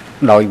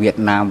ដោយវៀត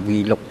ណាមវា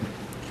លុក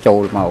ចូ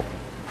លមក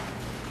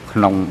ក្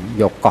នុង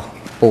យកកោះ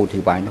ពូធី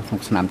វ៉ៃនោះក្នុង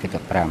ឆ្នាំ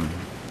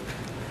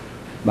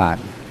75បាទ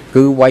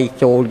គឺវាយ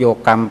ចូលយក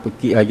កម្ពុ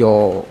ជាយក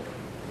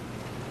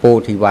ពូ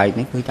ធីវ៉ៃ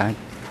នេះគឺតែ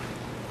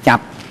ចា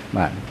ប់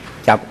បាទ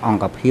ចាប់អ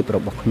ង្គភាពរ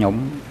បស់ខ្ញុំ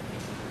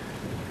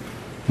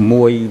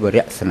មួយវ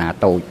រៈសេនា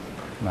តូច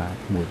បាទ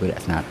មួយវរៈ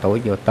សេនាតូច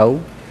យកទៅ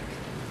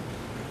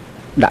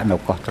ដាក់នៅ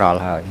កោះត្រល់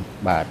ហើយ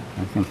បាទ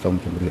ខ្ញុំសូម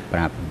ជម្រាបប្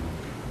រាប់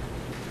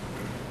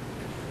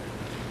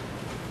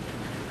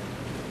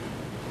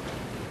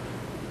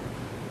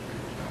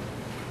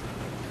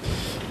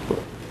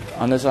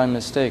Unless I'm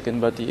mistaken,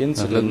 but the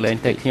incident,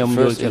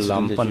 first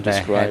incident that you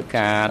described,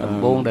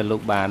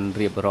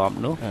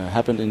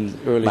 happened in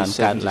early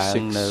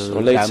 76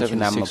 or late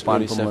 76,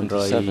 early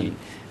 77.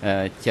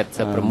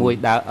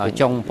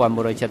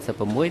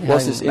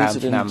 Was this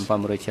incident on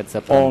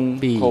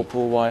Koh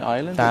Phu Wai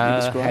Island that you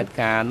described?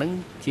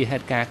 ជាហេ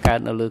តុការណ៍កើត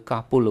នៅលើ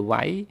កោះពូល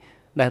វ៉ៃ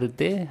ដែរឬ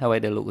ទេហើយ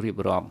ដែលលោករៀប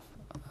រាប់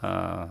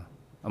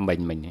អំប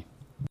ញ្ញមិញ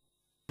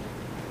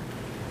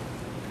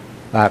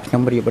បាទខ្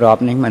ញុំរៀបរា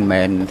ប់នេះមិន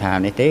មែនថា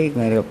នេះទេ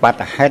បាត់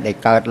ហេតុឲ្យ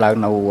កើតឡើង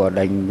នៅ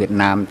ដេញវៀត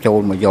ណាមចូល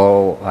មកយក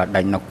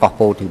ដេញនៅកោះ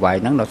ពូធីវ៉ៃ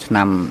ហ្នឹងនៅឆ្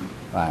នាំ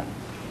បាទ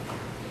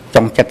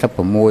ចុង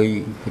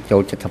76ចូ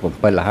ល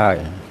77ហើយ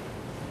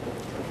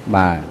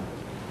បាទ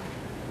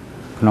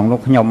ក្នុងនោះ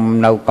ខ្ញុំ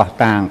នៅកោះ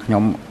តាងខ្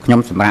ញុំ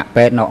សម្រាប់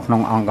ពេទ្យនៅក្នុ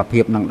ងអង្គភា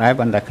ពនឹងដែរ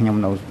ប៉ុន្តែខ្ញុំ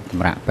នៅស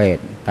ម្រាប់ពេទ្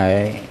យតែ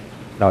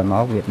ដោយម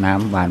កវៀតណាម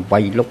បានវា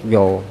យលុកយ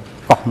ក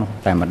កោះនោះ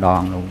តែម្ដ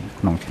ងនៅ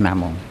ក្នុងឆ្នាំ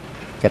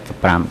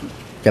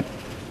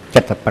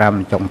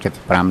75ចុង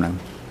75ហ្នឹង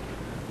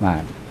បា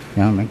ទអ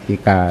ញ្ចឹងហ្នឹងជា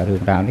ការរឿ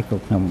ងរ៉ាវនេះក៏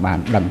ខ្ញុំបាន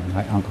ដឹង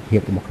ហើយអង្គភាព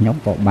របស់ខ្ញុំ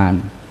ក៏បាន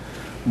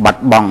បា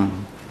ត់បង់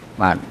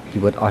បាទជី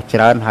វិតអស់ច្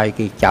រើនហើយ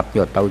គេចាប់យ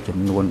កទៅចំ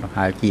នួនប្រ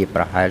ហែលជា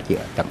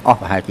ទាំងអស់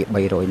ប្រហែលជា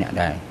300នាក់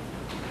ដែរ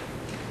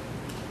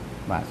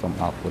បាទសូម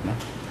អរគុណណា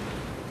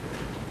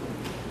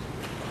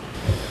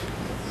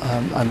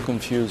I'm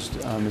confused,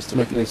 Mr.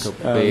 Witness. ឥ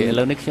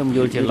ឡូវនេះខ្ញុំយ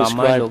ល់ច្រឡំ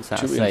ហើយលោកសា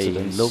ស្ត្រី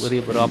លោករៀ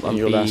បរាប់អំ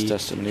ពី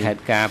ហេ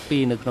តុការណ៍ពី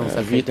រនៅក្នុងស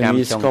កម្មកម្ម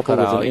ចុងក្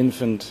រោយ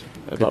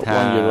about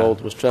 1 year old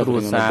was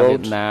traveling on a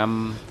boat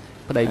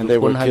and they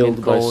were killed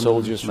by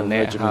soldiers from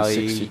Regiment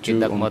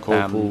 62 on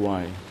Koh Phu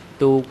Wai.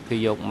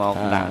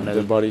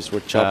 The bodies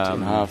were chopped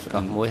in half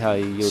and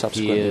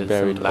subsequently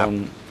buried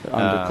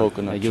under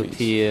coconut trees.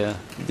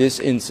 This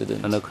incident,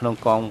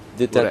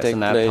 did that take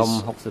place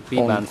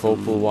on Koh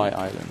Phu Wai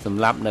Island? ស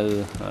ម្រាប់នៅ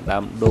ដើ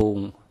មដូង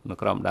នៅ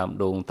ក្រោមដើម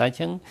ដូងតែអញ្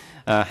ចឹង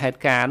ហេតុ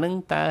ការណ៍ហ្នឹង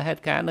តើហេ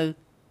តុការណ៍នៅ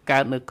កើ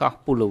តនៅកោះ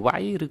ពូលវ៉ៃ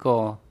ឬក៏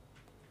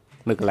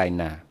នៅកន្លែង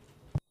ណា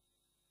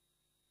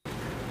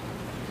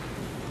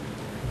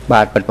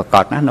បាទពិតប្រាក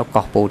ដណាស់នៅ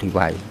កោះពូធី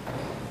វ៉ៃ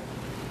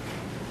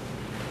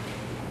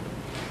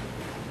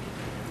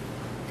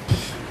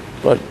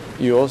But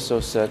you also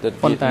said that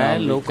Vietnam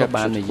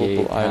recaptured Koh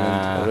Phu Island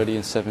already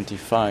in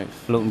 75.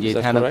 លោកនិយាយ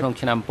ថានៅក្នុង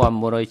ឆ្នាំ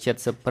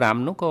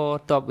1975នោះក៏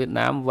ទ័ពវៀត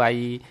ណាមវាយ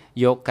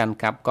យកកាន់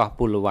កាប់កោះ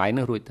ពូលវ៉ៃ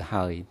នោះរួចទៅ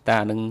ហើយតើ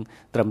នឹង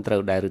ត្រឹមត្រូ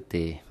វដែរឬ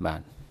ទេបា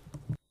ទ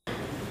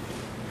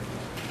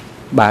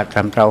ត្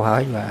រឹមត្រូវហើ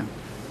យបាទ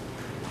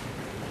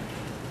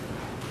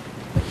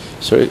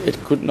So it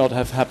could not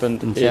have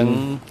happened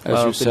in,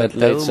 as you said,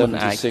 late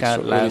 76 or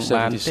early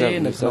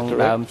 77. Is that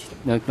correct?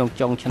 នៅក្នុង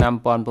ចុងឆ្នាំ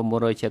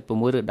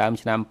1976ឬដើម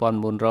ឆ្នាំ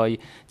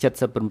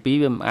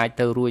1977វាមិនអាច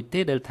ទៅរួចទេ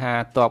ដែលថា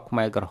ទ័ពខ្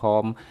មែរក្រហ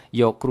ម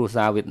យកគ្រួ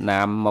សារវៀត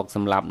ណាមមកស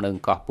ម្លាប់នៅ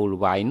កោះពូល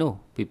វ៉ៃនោះ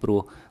ពីព្រោះ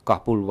កោះ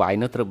ពូលវ៉ៃ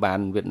នោះត្រូវបាន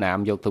វៀតណាម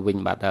យកទៅវិញ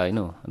បាត់ហើយ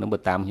នោះនឹងបើ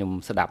តាមខ្ញុំ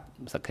ស្ដាប់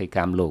សក្ខីក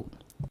ម្មលោក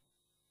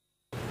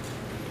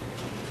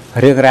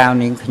រឿងរ៉ាវ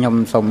នេះខ្ញុំ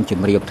សូមជ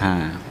ម្រាបថា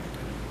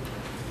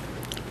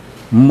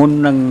មុន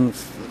នឹង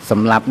ស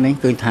ម្លាប់នេះ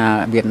គឺថា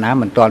វៀតណាម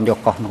មិនទាន់យក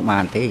កោះនោះបា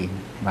នទេ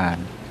បាទ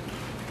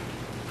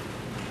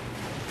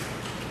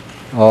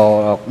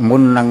មុ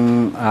ននឹង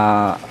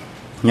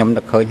ខ្ញុំ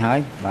នឹកឃើញហើយ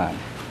បាទ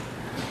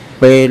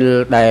ពេល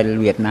ដែល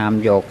វៀតណាម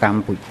យកក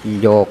ម្ពុជា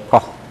យក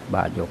កោះ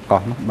បាទយក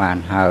កោះនោះបាន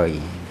ហើយ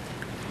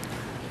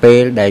ពេ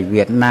លដែល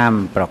វៀតណាម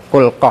ប្រគ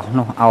ល់កោះ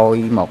នោះឲ្យ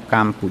មកក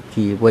ម្ពុ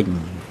ជាវិញ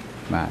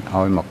បាទ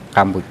ឲ្យមកក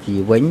ម្ពុជា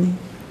វិញ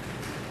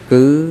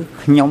គឺ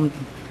ខ្ញុំ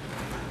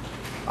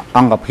អ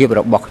ង្គភាព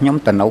របស់ខ្ញុំ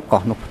ទៅនៅ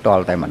កោះនោះផ្ទា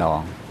ល់តែម្ដង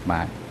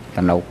បាទ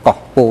ទៅនៅកោះ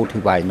ពូធី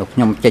វ៉ៃនោះខ្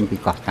ញុំចេញពី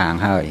កោះតាង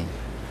ហើយ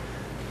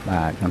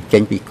បាទខ្ញុំចេ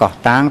ញពីកោះ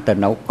តាងទៅ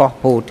នៅកោះ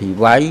ពូធី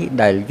វ៉ៃ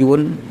ដែលយួន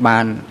បា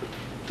ន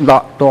ដ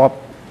កទ័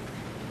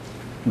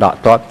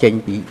ពចេញ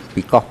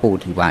ពីកោះពូ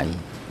ធីវ៉ៃ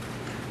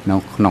នៅ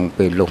ក្នុង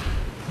ពេល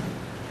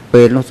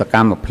នោះសក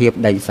ម្មភាព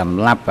ដេញស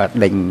ម្លាប់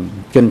ដេញ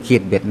ជនជា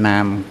តិវៀតណា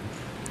ម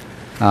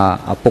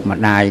ឪពុកម្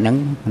ដាយហ្នឹង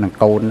និង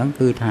កូនហ្នឹង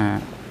គឺថា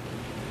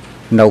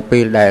នៅពេ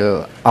លដែល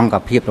អង្គ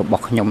ភាពរប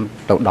ស់ខ្ញុំ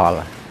ទៅដល់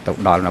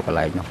នៅកន្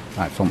លែងនោះ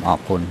បាទសូមអរ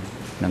គុណ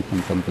និងខ្ញុំ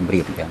សូមជម្រា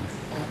បអញ្ចឹង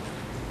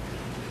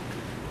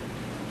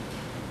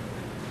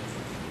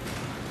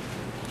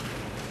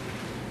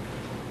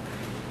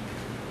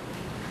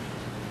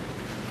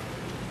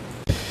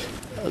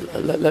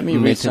Let me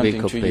read something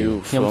to you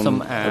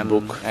from a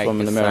book from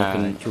an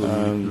American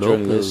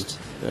journalist.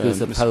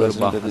 Mr. President,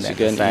 that is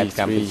again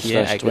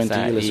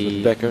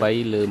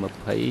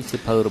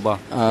E3/20,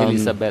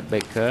 Elizabeth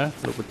Becker.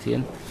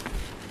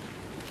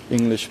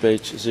 English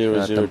page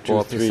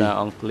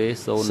 0023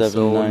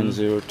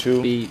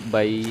 7902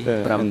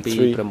 and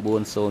 3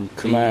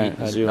 Khmer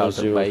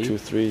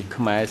 0023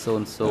 Khmer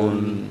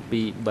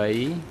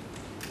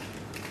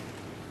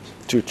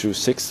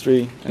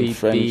 2263 and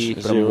French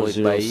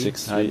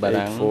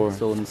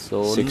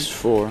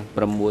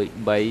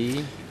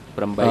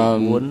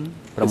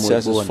 00638464. It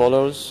says as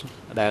follows: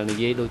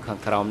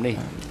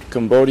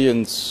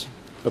 Cambodians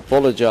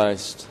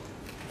apologized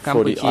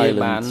for the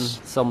island's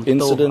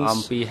incidents,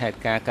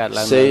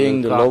 saying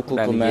the local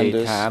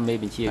commanders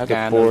had a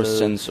poor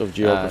sense of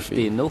geography.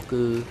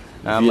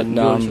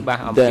 Vietnam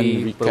then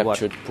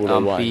recaptured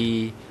Pulawai.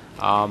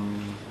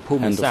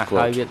 End of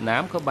quote.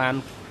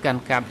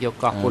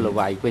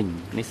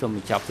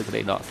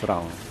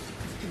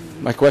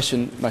 My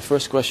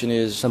first question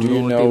is, do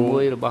you know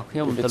if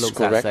it's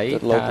correct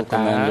that local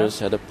commanders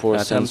had a poor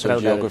sense of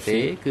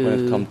geography when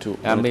it came to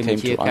islands at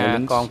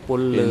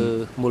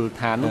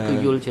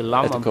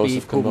the coast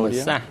of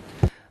Cambodia?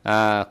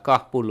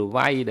 កោះពូល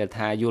វ៉ៃដែល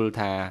ថាយល់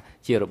ថា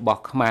ជារប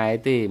ស់ខ្មែរ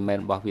ទេមិនមែន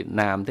របស់វៀត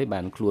ណាមទេ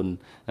បានខ្លួន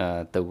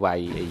ទៅវ៉ៃ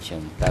អីចឹ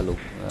ងតើលោក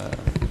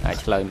អាច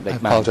ឆ្លើយមិន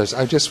បាន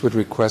I just would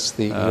request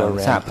the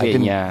URL. I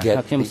didn't get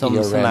the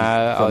URL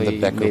from the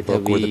Becker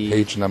book or the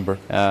page number.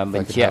 ប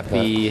ញ្ជាក់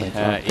ពី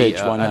page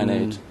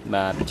 198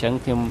 បាទអញ្ចឹង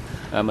ខ្ញុំ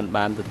មិន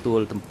បានទទួល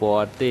ទំព័រ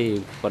ទេ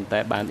ប៉ុន្តែ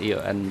បាន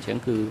EON អញ្ចឹង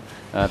គឺ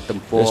ទំ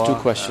ព័រ There's two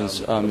questions,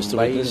 Mr.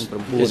 Witness.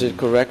 Is it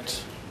correct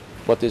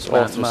what this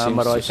author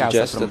seems to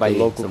suggest, that the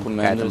local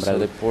commanders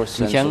had a poor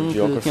sense of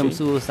geography?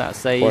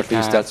 Or at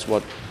least that's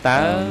what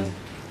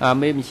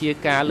មេបញ្ជា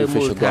ការលើ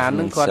មូលដ្ឋាន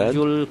នឹងគាត់យ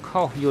ល់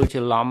ខុសយល់ច្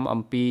រឡំ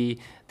អំពី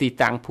ទី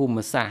តាំងភូ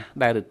មិសាស្ត្រ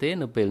ដែរឬទេ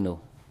នៅពេលនោះ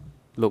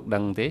លោកដឹ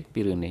ងទេ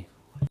ពីរឿងនេះ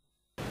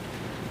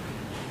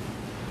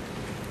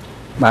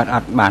បាទអ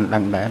ត់បានដឹ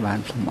ងដែរបាទ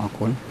សូមអរ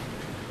គុណ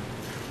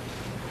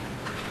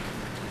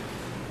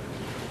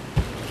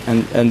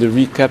And the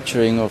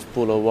recapturing of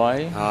Pulawai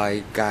ហើយ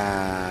ការ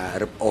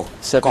រឹបអូស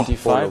 75 is that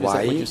what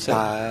you said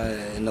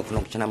នៅក្នុ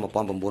ងឆ្នាំ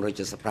 1975 អ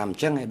ញ្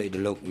ចឹងហើយដោយ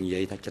លោកនិយា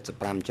យថា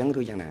 75 អញ្ចឹង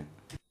ឬយ៉ាងណា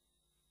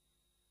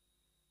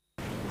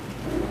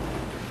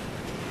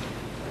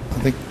I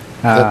think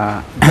that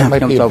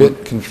might be a bit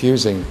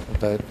confusing,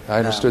 but I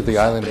understood the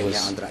island was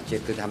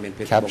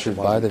captured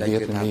by the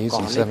Vietnamese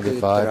in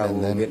 75 and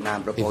then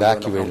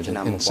evacuated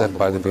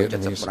by the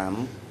Vietnamese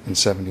in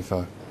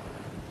 75.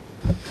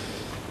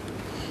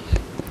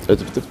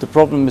 The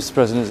problem, Mr.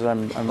 President, is that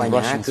I'm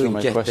rushing through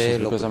my questions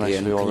because I'm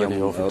actually already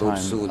over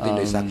time.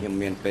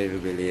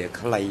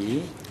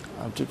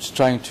 I'm just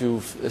trying to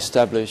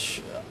establish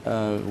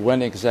when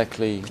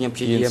exactly the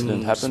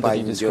incident happened that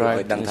he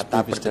described in his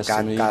previous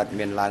testimony,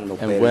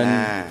 and when,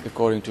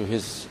 according to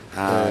his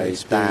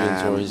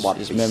experience or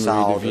his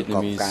memory, the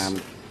Vietnamese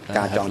had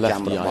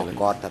left the island.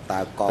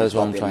 That's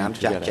what I'm trying to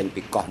get at.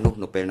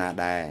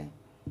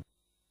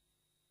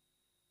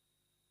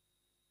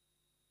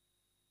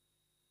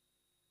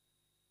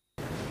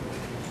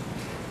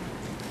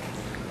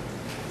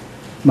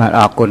 បាទអ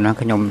រគុណណា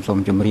ខ្ញុំសូម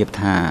ជម្រាប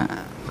ថា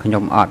ខ្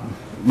ញុំអត់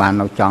បាន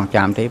នៅចង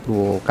ចាំទេព្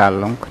រោះកាល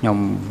នោះខ្ញុំ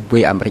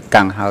វាអាមេរិក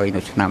កាំងហើយ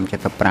នៅឆ្នាំ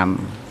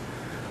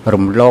75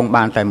រំលង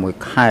បានតែមួយ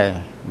ខែ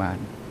បាទ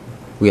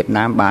វៀត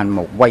ណាមបានម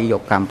កវាយយ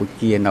កកម្ពុ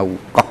ជានៅ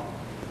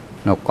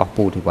កោះ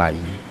ពូទីវ៉ៃ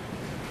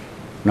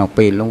នៅ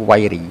ពេលនោះវា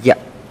យរយៈ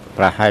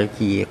ប្រហែល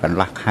ជាកន្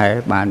លះខែ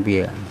បានវា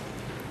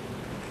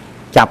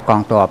ចាប់ក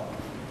ងទ័ព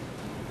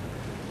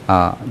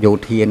យោ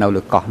ធានៅ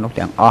លើកោះនោះ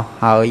ទាំងអស់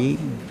ហើយ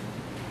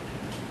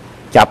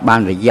ចាប់បា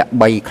នរយៈ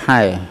3ខែ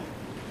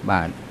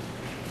បាទ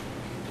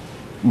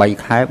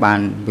3ខែបាន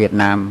វៀត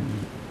ណាម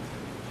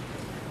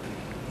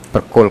ប្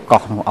រគល់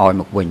កោះនោះឲ្យ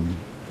មកវិញ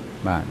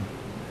បាទ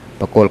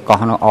ប្រគល់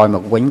កោះនោះឲ្យម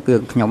កវិញគឺ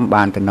ខ្ញុំ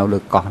បានទៅនៅលើ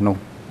កោះនោះ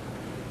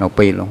នៅ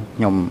ពេលនោះ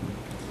ខ្ញុំ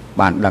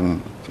បានដឹង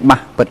ច្បា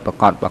ស់ពិតប្រ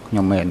កបរបស់ខ្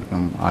ញុំមែនខ្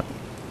ញុំអត់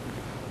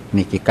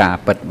នេះជាការ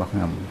ពិតរបស់ខ្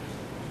ញុំ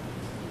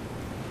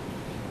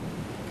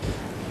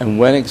And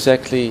when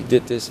exactly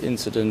did this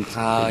incident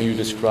that you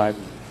described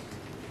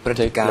ព្រឹត្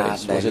តិការណ៍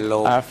ដែល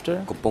លោក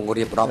កំពុង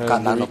រៀបរាប់កើត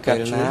ឡើងនៅពេល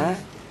ណា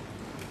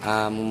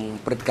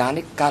ព្រឹត្តិការណ៍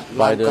នេះកើត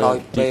ឡើងក្រោយ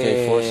ពេល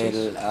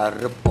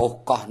រឹបអូស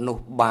កោះនោះ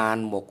បាន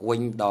មកវិ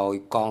ញដោយ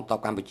កងទ័ព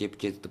កម្ពុជាប្រ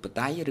ជាធិប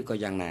តេយ្យឬក៏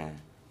យ៉ាងណា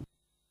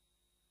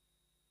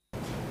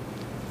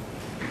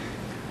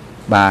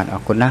បាទអ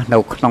រគុណណាស់នៅ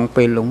ក្នុង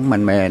ពេលនោះមិ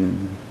នមែន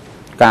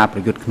ការប្រ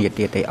យុទ្ធគ្នា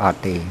ទៀតទេអត់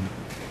ទេ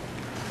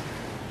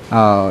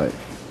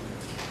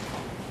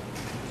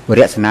វ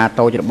រៈសេនា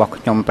តូចរបស់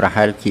ខ្ញុំប្រ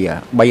ហែលជា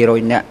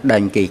300នាក់ដែ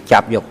លគេចា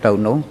ប់យកទៅ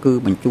នោះគឺ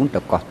បញ្ជូនទៅ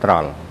កោះត្រ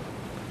ល់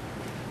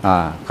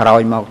ក្រោ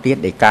យមកទៀត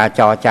ដែលការ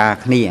ចរចា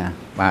គ្នា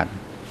បាទ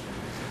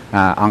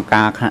អង្គ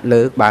ការថ្នាក់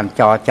លើបាន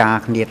ចរចា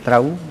គ្នាត្រូ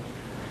វ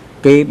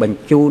គេបញ្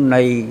ជូន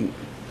នៃ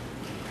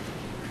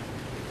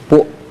ពួ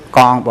កក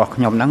ងរបស់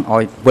ខ្ញុំហ្នឹងឲ្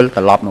យវិល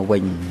ត្រឡប់មកវិ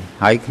ញ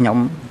ហើយខ្ញុំ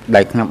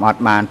ដែលខ្ញុំអ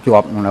ត់បានជា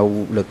ប់នៅ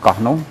លើកោះ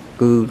នោះ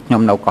គឺខ្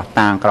ញុំនៅកោះ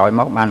តាងក្រោយ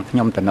មកបានខ្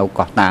ញុំទៅនៅ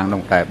កោះតាង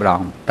នោះតែម្ដង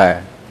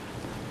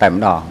តែ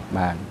ម្ដង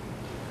បាទ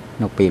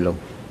នៅពេលនោះ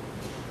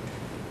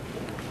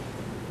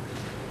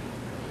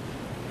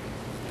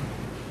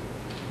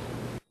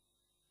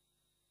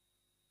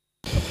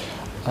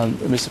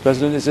Mr.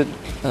 President, is it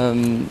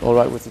all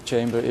right with the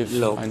chamber if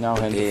I now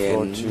hand the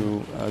floor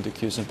to the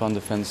THANG Phal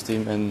defense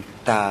team, and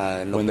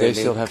when they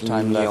still have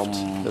time left,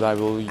 that I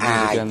will use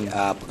again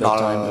that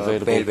time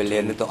available to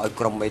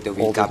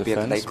all the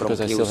defense, because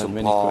I still have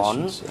many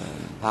questions. To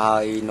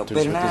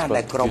this,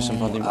 but THANG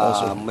Phal team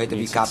also needs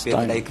its time.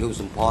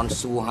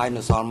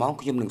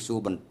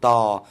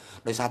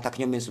 ដោយសារតែខ្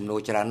ញុំមានសំណួរ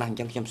ច្រើនណាស់អញ្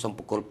ចឹងខ្ញុំសូមប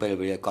កគលពេល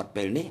វេលាគាត់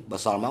ពេលនេះបើ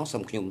សល់មកសូ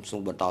មខ្ញុំសូ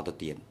មបន្តទៅ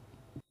ទៀត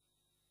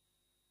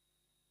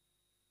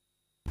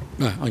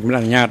អញ្ចឹងអ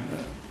នុញ្ញាតត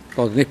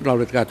ទៅនេះផ្ដល់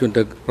រដ្ឋការជួន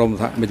ទៅក្រុម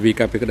សហមេធាវី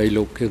ការពីក្តី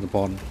លោកខៀវសំផ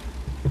ន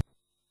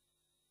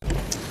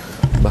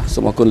បាទសូ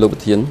មអរគុណលោកប្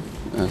រធាន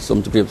សូម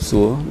ជម្រាប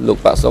សួរលោក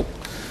ប៉ាសុក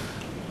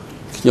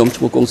ខ្ញុំឈ្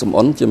មោះគង់សំអ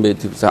នជាមេ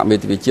ធាវីសហមេ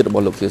ធាវីជាតិរប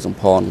ស់លោកខៀវសំ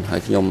ផនហើ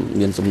យខ្ញុំ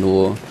មានសំណួ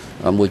រ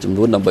មួយចំ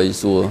នួនដើម្បី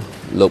សួរ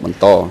លោកបន្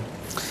ត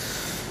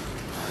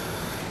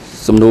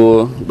សំណួរ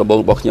ដំបូង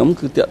របស់ខ្ញុំ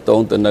គឺតាក់ទង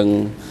ទៅនឹង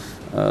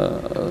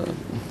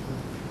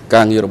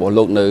ការងាររបស់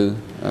លោកនៅ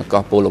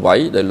កោះពលអ្វី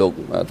ដែលលោក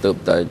ទើប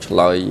តែឆ្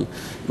លើយ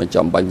បញ្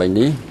ចំបាញ់មិញ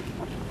នេះ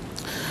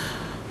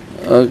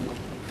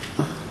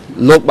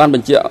លោកបានប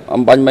ញ្ជាក់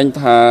អំបញ្ញមិញ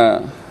ថា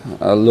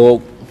លោក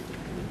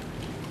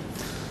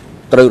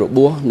ត្រូវរ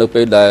បួសនៅ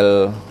ពេលដែល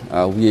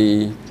វាយ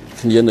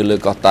គ្នានៅលើ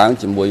កោះតាង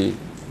ជាមួយ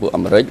ពួក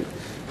អាមេរិក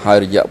ហើយ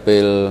រយៈពេ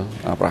ល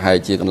ប្រហែល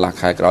ជាកន្លះ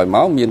ខែក្រោយម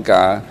កមាន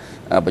ការ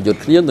ប្រយុទ្ធ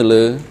គ្នានៅ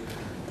លើ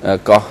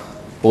កោះ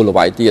ពលអ្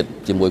វីទៀត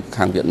ជាមួយ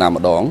ខាងវៀតណាម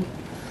ម្ដង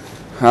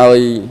ហើយ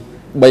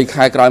 3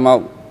 ខែក្រោយមក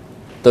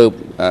ទៅ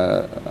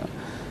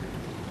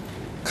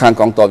ខាង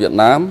កងទ័ពវៀត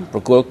ណាមប្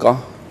រគល់កោះ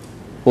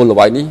ពលអ្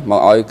វីនេះមក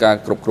ឲ្យការ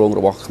គ្រប់គ្រងរ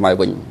បស់ខ្មែរ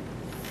វិញ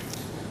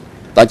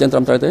តើចឹងត្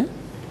រឹមត្រូវទេ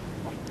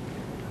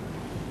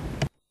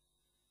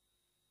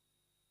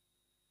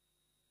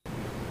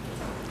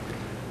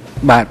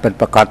បាទពិត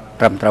ប្រាកដ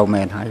ត្រឹមត្រូវ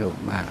មែនហើយលោក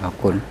បាទអរ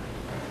គុណ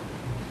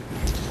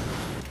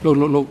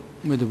លោក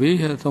មេធាវី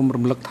សូម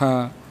រំលឹកថា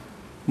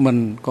មិន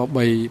ក៏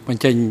បីប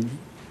ញ្ចេញ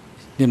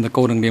នាមត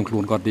កូននឹងនាមខ្លួ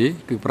នគាត់ទេ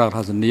គឺប្រើ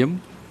ថាសនាម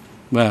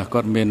បាទគា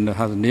ត់មាន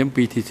ថាសនាម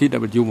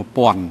PTCW 1000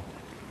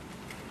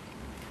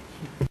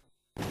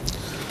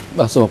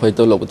 បាទសូមអភ័យ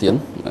ទោសលោកប្រធាន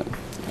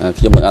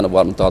ខ្ញុំនឹងអនុវ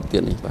ត្តបន្តទៀ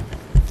តនេះបាទ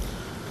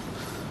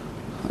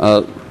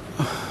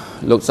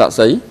លោកសាក់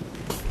សី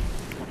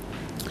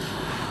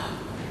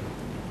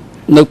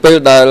នៅពេល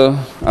ដែល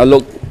លោ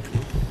ក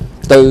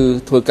ទៅ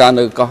ធ្វើការ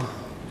នៅកោះ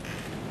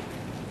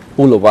ព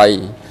លអ្វី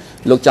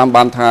លោកចាំ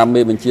បានថា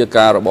មេបញ្ជា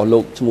ការរបស់លោ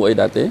កឈ្មោះអី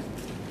ដែរទេ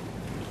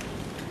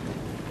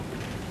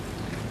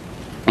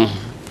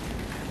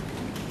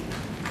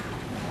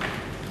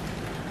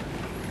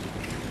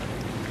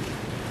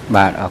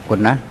បាទអរគុណ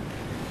ណាស់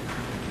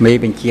មេ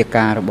បញ្ជា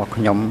ការរបស់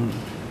ខ្ញុំ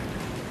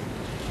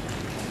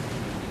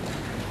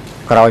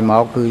ក្រោយម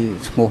កគឺ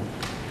ឈ្មោះ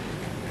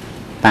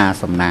តា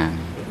សំណាង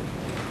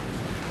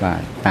បា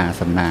ទតា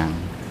សំណាង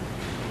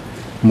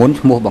មុន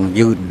ឈ្មោះបង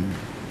យឺន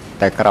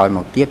តែក្រោយម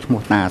កទៀតឈ្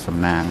មោះតាសំ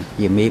ណាង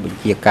ជាមេបញ្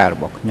ជាការរ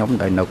បស់ខ្ញុំ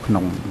ដែលនៅក្នុ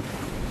ង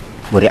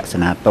វរៈសេ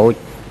នាតូច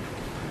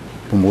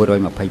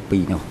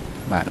 622 នោះ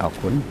បាទអរ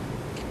គុណ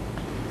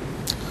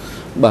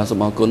បាទសូ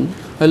មអរគុណ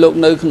ហើយលោក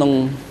នៅក្នុង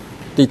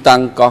ទីតាំ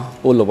ងកោះ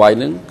ពលអ្វី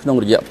នឹងក្នុង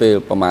រយៈពេល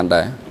ប្រមាណ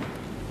ដែរ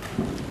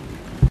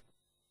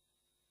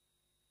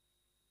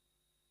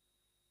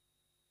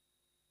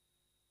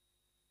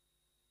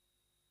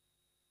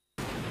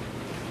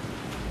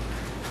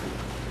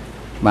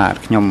បាទ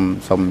ខ្ញុំ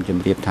សូមជ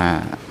ម្រាបថា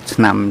ឆ្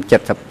នាំ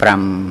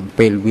 75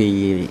 ពេលវា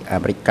អា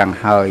មេរិកកាំង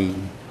ហើយ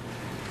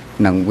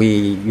នឹងវា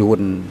យួ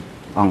ន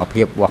អង្គ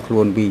ភាពរបស់ខ្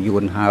លួនវាយួ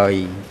នហើយ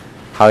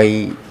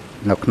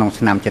នៅក្នុង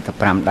ឆ្នាំ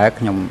 75 ដែរ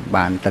ខ្ញុំ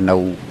បានទៅនៅ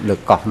លើ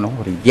កោះនោះ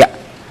រយៈ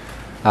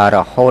រ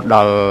ហូតដ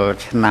ល់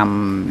ឆ្នាំ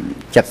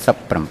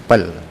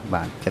 77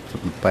 បាទ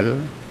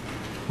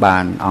 77 បា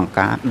នអង្គ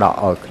ការដក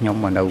ឲ្យខ្ញុំ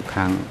មកនៅ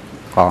ខាង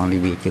កងនា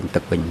វាជើងទឹ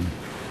កវិញ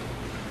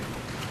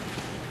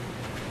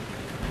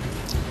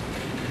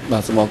បា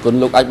ទសូមអរគុណ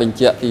លោកអាចបញ្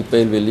ជាក់ពីពេ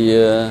លវេលា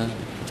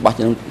ច្បាស់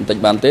ជាងបន្តិច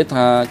បានទេ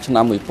ថាឆ្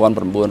នាំ 1977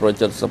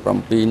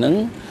 ហ្នឹង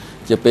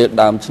ជាពេល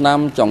ដើមឆ្នាំ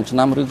ចុងឆ្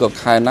នាំឬក៏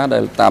ខែណាដែ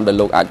លតាមដែល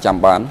លោកអាចចាំ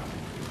បាន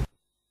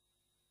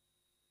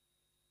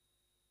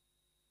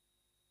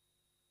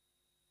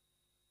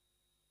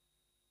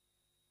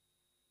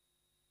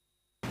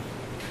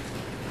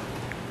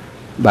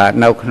បាទ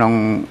នៅក្នុង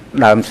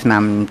ដើមឆ្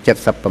នាំ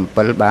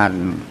 77 បាន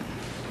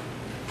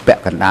ពា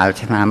ក់កណ្ដាល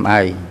ឆ្នាំ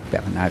ហើយ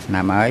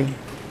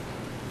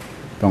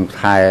ក្នុង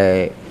ខែ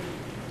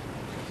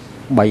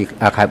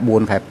 3 ខែ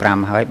 4 ខែ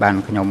 5 ហើយបាន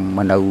ខ្ញុំម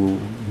កនៅ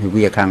នា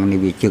វាខាងនា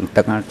វាជើង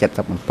ទឹក 77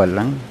 ហ្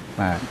នឹង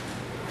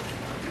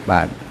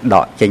បាទដ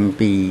កចេញ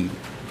ពី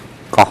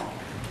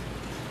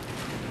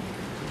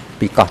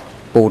ពីកោះ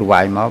ពូរ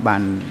វាយមកបា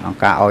នអង្គ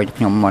ការឲ្យ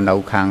ខ្ញុំមកនៅ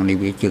ខាងនា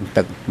វាជើង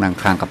ទឹកនិង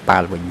ខាងកប៉ា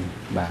ល់វិញ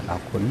បាទអ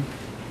រគុណ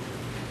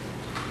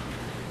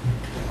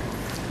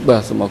បា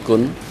ទសូមអរគុ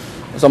ណ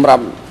សម្រា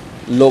ប់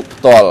លោក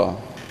ផ្ទាល់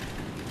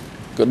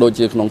ក៏ដូច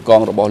ជាក្នុងក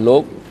ងរបស់លោ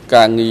ក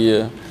ការងារ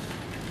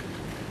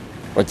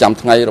ប្រចាំ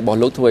ថ្ងៃរបស់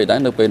លោកធ្វើអីដែរ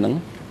នៅពេលហ្នឹង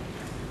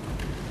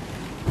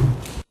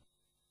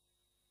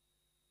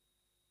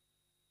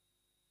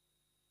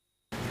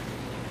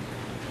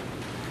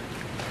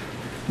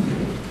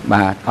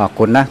បាទអរ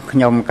គុណណាស់ខ្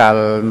ញុំកាល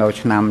នៅ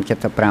ឆ្នាំ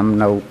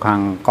75នៅខា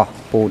ងកោះ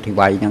ពូធី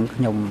វៃហ្នឹង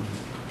ខ្ញុំ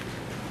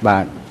បា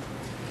ទ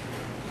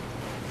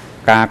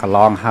ការកន្ល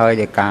ងហើយ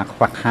ដែលការខ្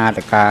វះខាត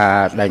ការ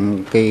ដែល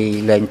គេ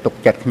លែងទុក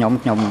ចិត្តខ្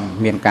ញុំ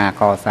មានការ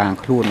កសាង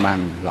ខ្លួនបាន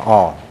ល្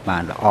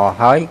អ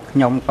ហើយខ្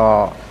ញុំក៏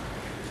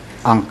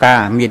អង្គការ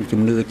មាន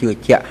ជំនឿជឿ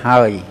ជាក់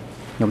ហើយ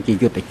ខ្ញុំជា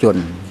យុទ្ធជន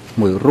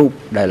មួយរូប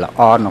ដែលល្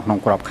អនៅក្នុង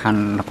ក្របខ័ណ្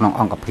ឌនៅក្នុង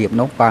អង្គភាព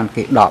នោះបាន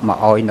គេដកមក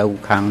ឲ្យនៅ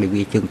ខាងនា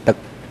វាជើងទឹក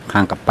ខា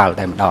ងកប៉ាល់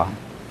តែម្ដង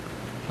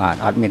បាទ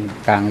អត់មាន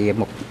ការងារ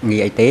មុខងា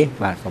រអីទេ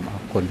បាទសូមអ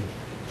រគុណ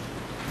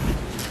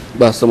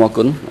បាទសូមអរ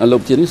គុណលោ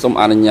កជានេះសូម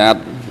អនុញ្ញាត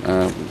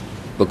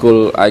បកគល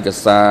ឯក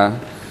សារ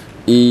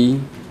E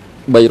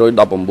 319/23.3.12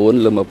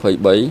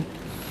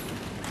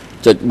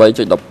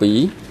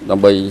ដើ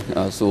ម្បី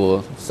សួរ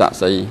សាក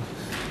សី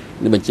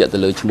នេះបញ្ជាក់ទៅ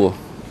លើឈ្មោះ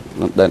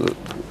ដែល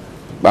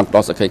បានផ្ដ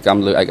ល់សក្ខីកម្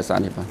មលើឯកសារ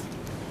នេះបាទ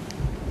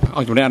អ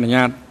ង្គជំនះអនុញ្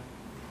ញាត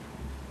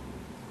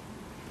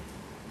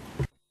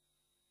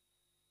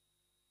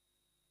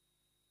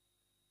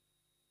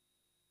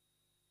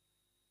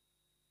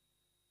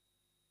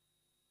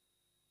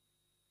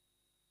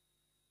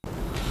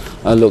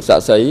លោកសា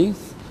ក់សី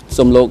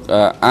សូមលោក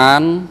អា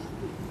ន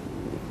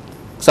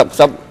ខ្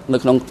សឹបនៅ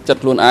ក្នុងចិត្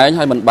តខ្លួនឯង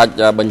ហើយមិនបាច់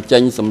បញ្ចេ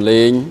ញសម្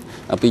លេង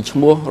ពីឈ្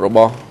មោះរប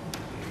ស់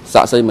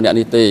សាក់សីម្នាក់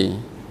នេះទេ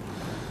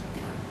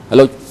ហើយ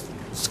លោក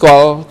ស្គា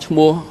ល់ឈ្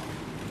មោះ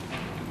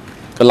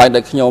កន្លែងដែ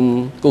លខ្ញុំ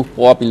គូសព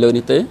ណ៌ពីលើ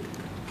នេះទេ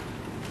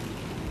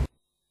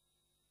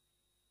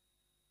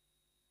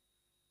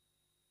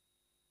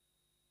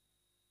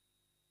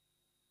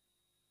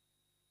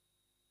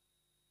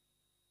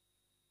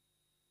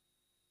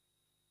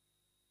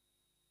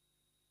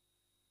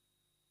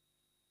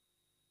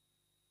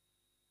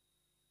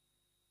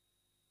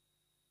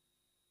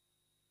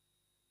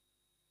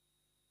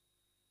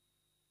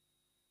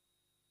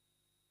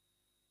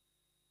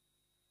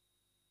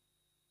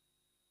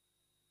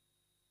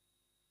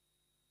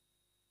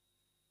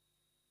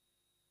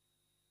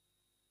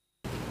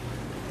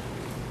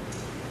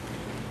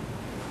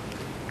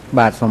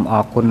បាទសូមអ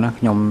រគុណណា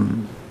ខ្ញុំ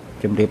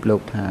ជម្រាបលោ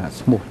កថា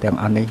ឈ្មោះទាំង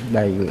អស់នេះ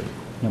ដែល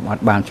ខ្ញុំអ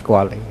ត់បានស្គា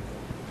ល់ទេ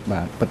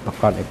បាទពិតប្រា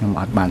កដដែលខ្ញុំ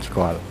អត់បានស្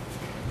គាល់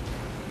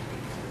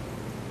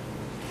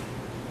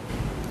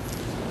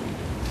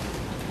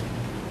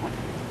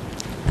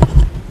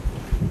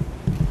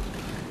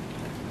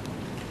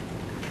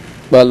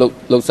បាទ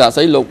លោកសាក់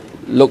សី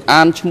លោក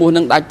អានឈ្មោះ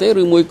នឹងដាច់ទេ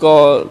ឬមួយក៏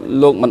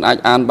លោកមិនអាច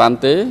អានបាន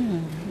ទេ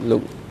លោ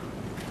ក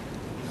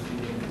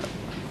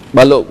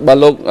បើ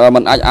លោកមិ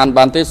នអាចអាន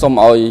បានទេសូម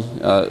ឲ្យ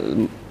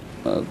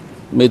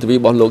មេធាវីរ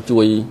បស់លោកជួ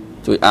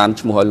យអាន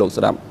ឈ្មោះឲ្យលោក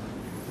ស្ដាប់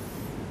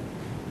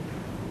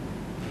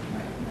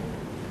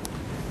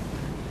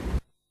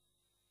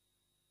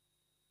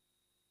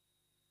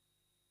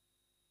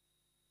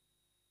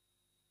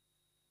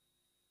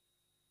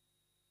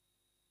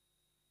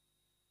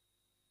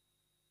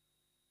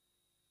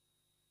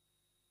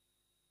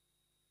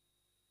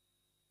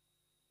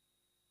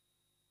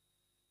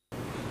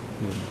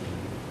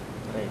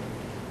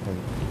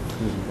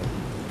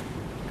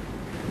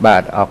បា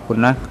ទអរគុណ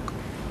ណាស់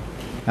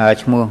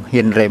ឈ្មោះ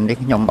ហ៊ានរ៉េមនេះ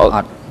ខ្ញុំអ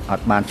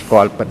ត់បានស្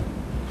គាល់ពិត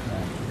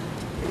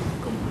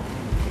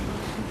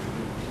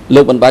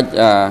លោកមិនបាច់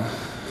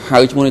ហៅ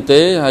ឈ្មោះនេះទេ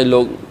ហើយ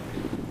លោក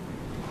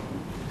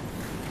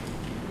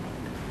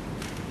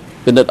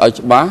ពិនិត្យឲ្យ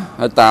ច្បាស់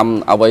ហើយតាម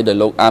អ្វីដែល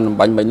លោកអានបំ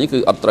បញ្ញមិញនេះគឺ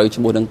អត់ត្រូវ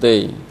ឈ្មោះនឹងទេ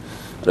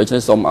ដូច្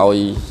នេះសូមឲ្យ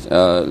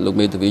លោក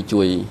មេធាវី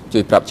ជួយ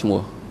ប្រាប់ឈ្មោះ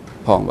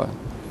ផង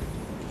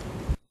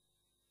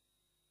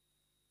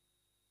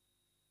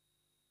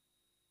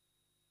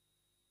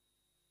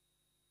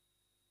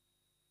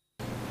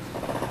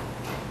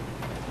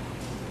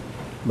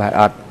ទ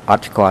អ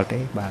ត់ស្គាល់ទេ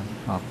បាទ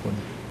អរគុណ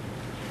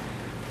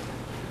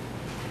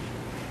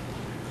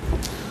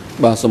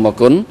បាទសូមអរ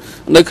គុណ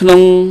នៅក្នុង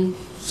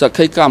សក្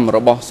ខីកម្មរ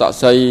បស់សាក់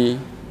សី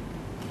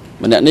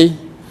ម្នាក់នេះ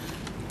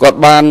គាត់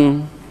បាន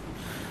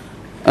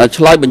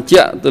ឆ្លើយបញ្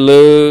ជាក់ទៅ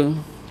លើ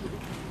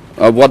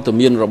វត្ត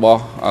មានរប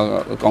ស់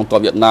កងទ័ព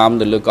វៀតណាម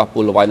នៅលើកោះពូ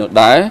លវ៉ៃនោះ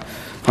ដែរ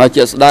ហើយ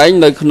ជាក់ស្ដែង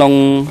នៅក្នុង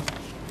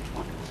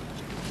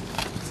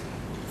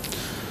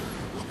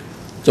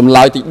ចម្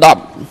លើយទី10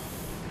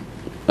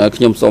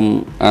ខ្ញុំសូម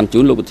អានជូ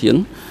នលោកប្រធាន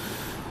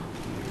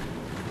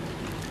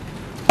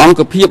អង្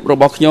គភាពរ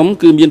បស់ខ្ញុំ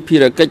គឺមានភា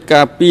រកិច្ច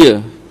ការពារ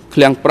ឃ្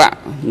លាំងប្រាក់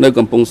នៅ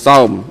កំពង់សោ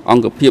មអ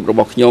ង្គភាពរប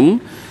ស់ខ្ញុំ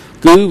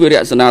គឺវី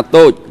រៈសេនា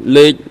តូច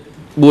លេខ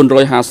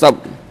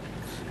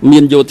450មា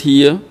នយោធា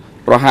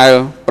ប្រហែល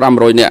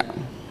500នាក់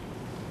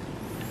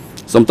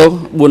សំទោស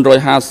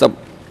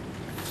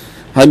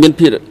450ហើយមាន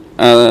ភារ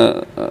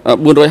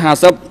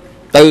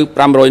450ទៅ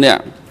500នា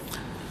ក់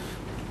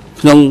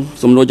ក្នុង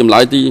សំណួរចម្លើ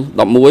យទី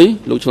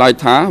11លោកឆ្លើយ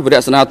ថាវ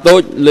រៈសេនាតូ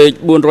ចលេខ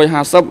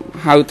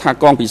450ហៅថា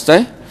កងពិសេស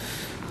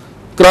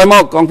ក្រោយម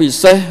កកងពិ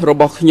សេសរ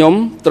បស់ខ្ញុំ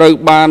ត្រូវ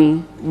បាន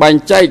បែង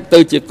ចែកទៅ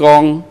ជាក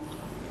ង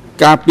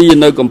ការពារ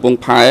នៅកំពង់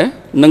ផែ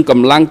និងក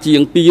ម្លាំងជា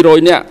ង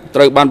200នាក់ត្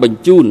រូវបានបញ្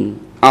ជូន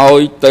ឲ្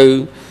យទៅ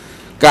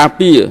ការ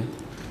ពារ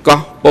កោះ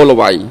ប៉ូឡូ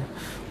វ៉ៃ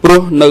ព្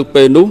រោះនៅ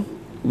ពេលនោះ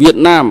វៀត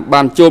ណាម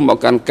បានចូលមក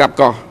កាន់កាប់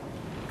កោះ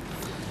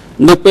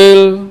នៅពេល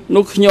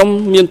នោះខ្ញុំ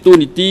មានតួ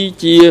នាទី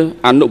ជា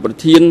អនុប្រ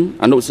ធាន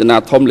អនុសេនា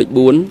ធំលេខ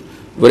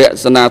4វរៈ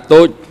សេនា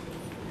តូច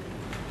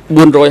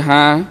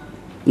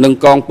450និង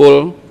កងពល164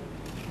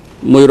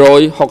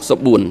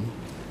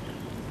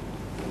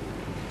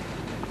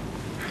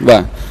បា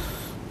ទ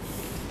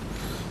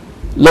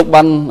លោក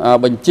បាន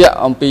បញ្ជាក់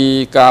អំពី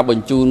ការប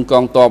ញ្ជូនក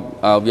ងទ័ព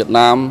វៀត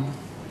ណាម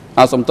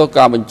សំទោស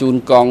ការបញ្ជូន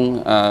កង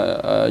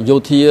យោ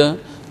ធា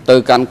ទៅ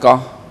កាន់កោះ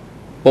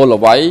ប៉ូឡូ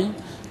វ៉ៃ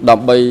ដើ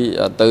ម្បី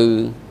ទៅ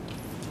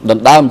ដ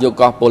ណ្ដើមយក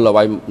កោះប៉ូឡូ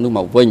វ៉ៃនោះម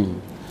កវិញ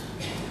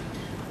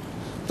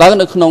តើ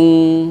នៅក្នុង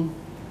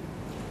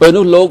ពេល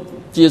នោះលោក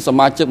ជាស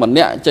មាជិកម្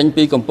នាក់ចេញ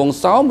ពីកំពង់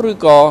សោមឬ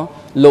ក៏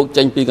លោក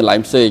ចេញពីកន្លែង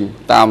ផ្សេង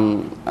តាម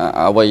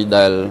អ្វី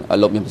ដែល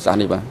លោកមានប្រសាស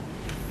ន៍នេះបាទ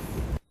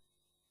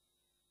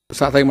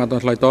សាក់តែមកត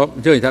ឆ្លើយតបអ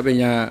ញ្ជើញថាប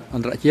ញ្ញាអ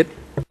ន្តរជាតិ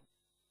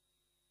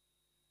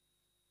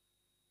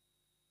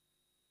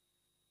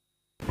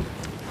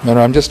No,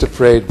 I'm just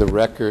afraid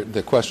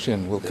the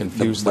question will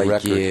confuse the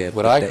record.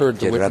 What I heard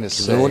the witness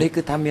say is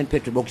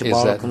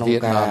that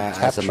Vietnam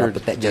captured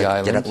the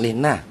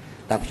island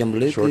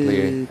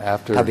shortly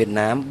after the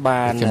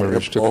Khmer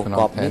took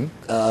Phnom Penh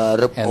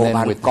and then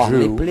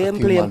withdrew a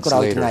few months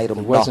later.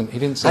 He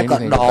didn't say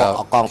anything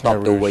about Khmer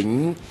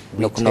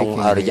retaking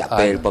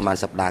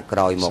the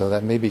island, so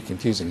that may be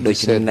confusing. He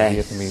said the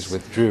Vietnamese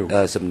withdrew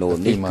a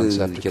few months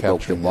after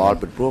capturing the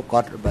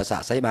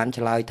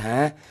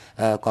island.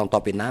 កងទ័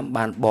ពវៀតណាម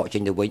បានបកចេ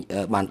ញទៅវិញ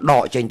បានដ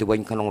កចេញទៅវិញ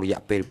ក្នុងរយៈ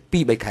ពេល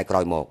 2-3 ខែក្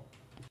រោយមក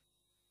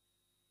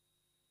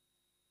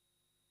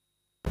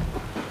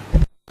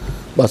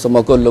បាទសូមអ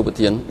រគុណលោកប្រ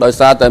ធានដោយ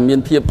សារតែមាន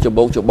ភាពច្ប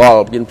ងច្បល់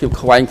មានភាព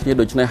ខ្វែងគ្នា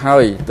ដូច្នេះហើ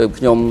យទើប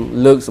ខ្ញុំ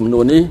លើកសំណួ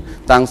រនេះ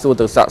តាំងសួរ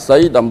ទៅសាក់សី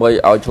ដើម្បី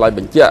ឲ្យឆ្លើយប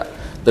ញ្ជាក់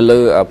ទៅលើ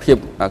ភាព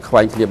ខ្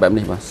វែងគ្នាបែប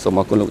នេះបាទសូម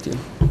អរគុណលោកប្រធាន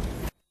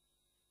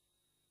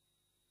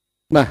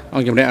បាទអ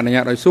ង្គជំនះអនុញ្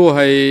ញាតឲ្យសួរ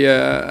ហើយ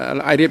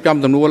អាចរៀបចំ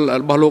សំណួរ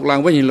របស់លោកឡើង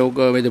វិញលោក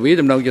មេធាវី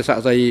ដំណឹងជាសា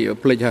ក់សី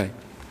ភ្លេចហើយ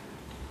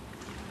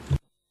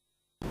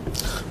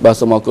បាទ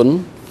សូមអរគុណ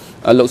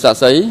លោកសាក់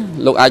សី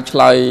លោកអាចឆ្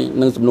លើយ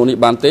នឹងសំណួរនេះ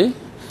បានទេ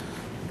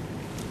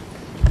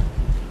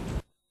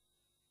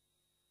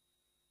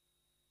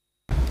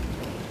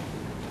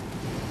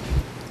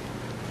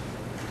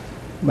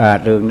បាទ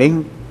រឿងនេះ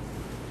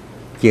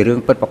ជារឿង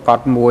ពិតប្រាកដ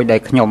មួយដែល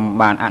ខ្ញុំ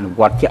បានអនុ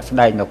វត្តជាក់ស្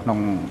ដែងនៅក្នុង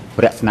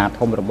រចនាធ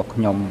ម៌របស់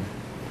ខ្ញុំ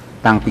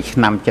តាំងពីឆ្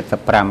នាំ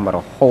75រ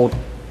ហូត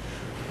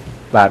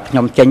បាទខ្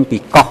ញុំចេញពី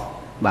កោះ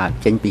បាទ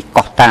ចេញពី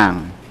កោះតាង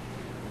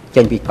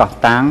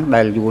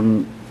ដែលយួន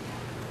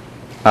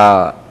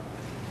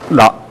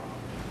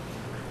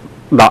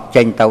ដក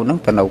ចេញទៅហ្នឹង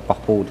ទៅនៅកោះ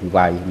ពូទី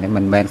វ៉ៃនេះ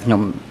មិនមែនខ្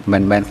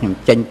ញុំ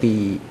ចេញពី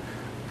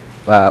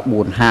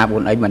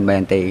454អីមិនមែ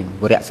នទេ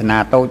វរៈសេនា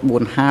តូច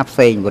45ផ្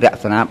សេងវរៈ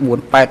សេនា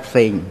48ផ្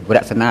សេងវ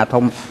រៈសេនា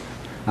ធំ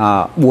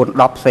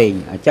410ផ្សេង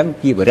អញ្ចឹង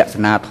ជាវរៈសេ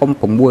នាធំ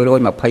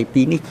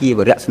622នេះជា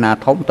វរៈសេនា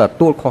ធំទ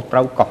ទួលខុសត្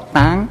រូវកោះ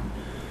តាង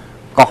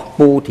កោះ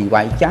ពូទី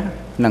វ៉ៃចាស់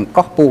និង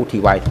កោះពូទី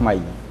វ៉ៃថ្មី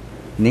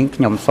នេះ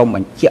ខ្ញុំសូមប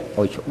ញ្ជាក់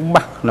ឲ្យច្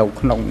បាស់នៅ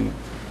ក្នុង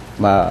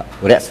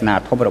វរៈសេនា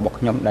ធំរបស់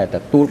ខ្ញុំដែលទ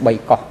ទួល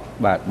3កោះ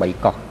បាទ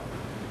3កោះ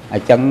អ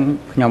ញ្ចឹង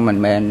ខ្ញុំមិន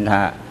មែន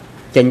ថា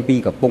ចេញពី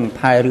កំពង់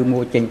ផែឬមួ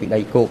យចេញពីដី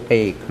គោក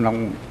ទេក្នុង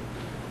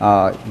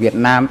វៀត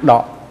ណាមដ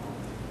ក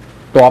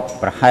ទ័ព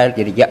ប្រហែល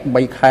ជារយៈ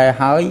3ខែ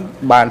ហើយ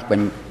បានប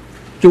ញ្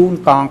ជូន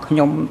កងខ្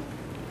ញុំ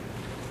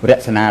រ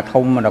ចនា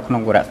ធំនៅក្នុ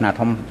ងរចនា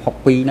ធំ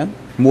62ហ្នឹង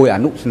មួយអ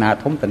នុសេនា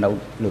ធំទៅនៅ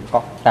លើ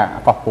កោះ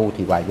កោះពូ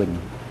ទីវ៉ៃវិញ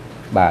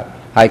បាទ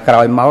ហើយក្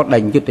រោយមកដែ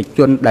លយុទ្ធជ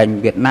នដែល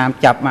វៀតណាម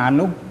ចាប់បាន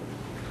នោះ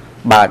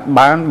បាទ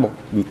បានមក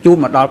បញ្ជូន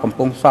មកដល់កំ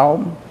ពង់សោម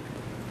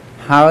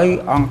ហើយ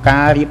អង្គកា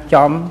ររៀប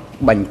ចំ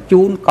បញ្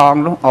ជូនកង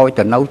នោះឲ្យ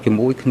ទៅនៅជា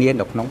មួយគ្នា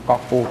នៅក្នុងកោះ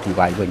ពូទី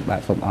វ៉ៃវិញបា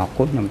ទសូមអរ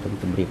គុណខ្ញុំសូម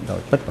ជម្រាបដ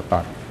ល់ពិតប្រាក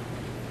ដ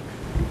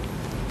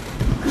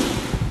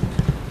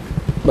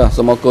បាទ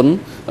សូមអរគុណ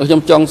ខ្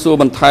ញុំចង់សួរ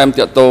បន្ថែម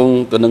តាក់ទង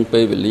ទៅនឹងពេ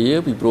លវេលា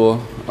ពីព្រោះ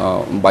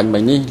អំបញ្ញមិ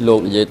ញនេះលោក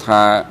និយាយ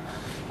ថា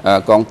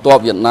កងទ័ព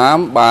វៀតណាម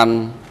បាន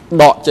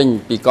ដកចេញ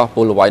ពីកោះ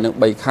ប៉ូឡូវ៉ៃនឹង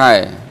3ខែ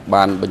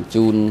បានបញ្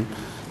ជូន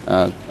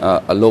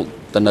លោក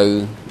ទៅនៅ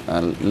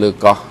លើ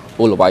កោះ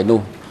ប៉ូឡូវ៉ៃ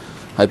នោះ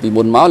ហើយពី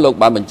មុនមកលោក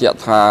បានបញ្ជាក់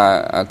ថា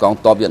កង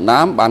ទ័ពវៀតណា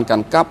មបានកា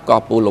ន់កាប់កោះ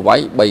ប៉ូឡូវ៉ៃ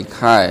3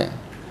ខែ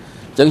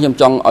អញ្ចឹងខ្ញុំ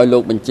ចង់ឲ្យលោ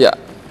កបញ្ជាក់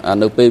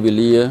នៅពេលវេ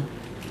លា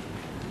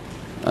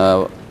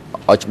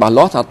ឲ្យច្បាស់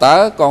លាស់ថាតើ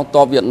កង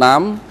ទ័ពវៀតណា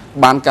ម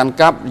បានកាន់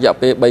កាប់រយៈ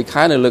ពេល3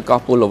ខែនៅលើកោះ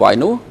ប៉ូឡូវ៉ៃ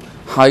នោះ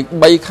ហើយ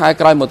3ខែ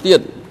ក្រោយមកទៀត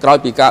ក្រោយ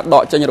ពីការដ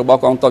កចេញរបស់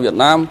កងទ័ពវៀត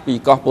ណាមពី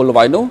កោះប៉ូឡូ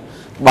វ៉ៃនោះ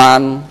បា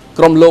ន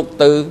ក្រុមលោក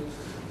ទៅ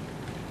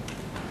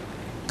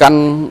កាន់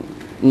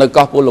នៅ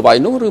កោះប៉ូឡូវ៉ៃ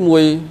នោះឬមួ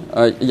យ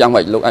យ៉ាង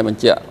ម៉េចលោកអាចប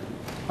ញ្ជាក់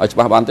ឲ្យច្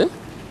បាស់បានទេ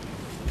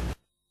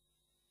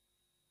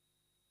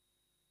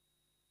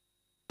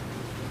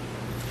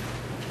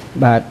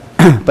បាទ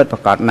ពិតប្រ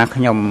កបណាស់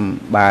ខ្ញុំ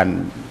បាន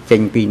ចេ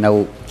ញពីនៅ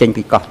ចេញ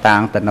ពីកោះតាង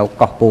ទៅនៅ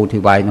កោះពូធី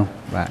វ៉ៃនោះ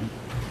បាទ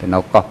ទៅនៅ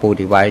កោះពូ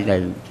ធីវ៉ៃដែ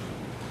ល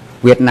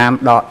វៀតណាម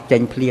ដកចេ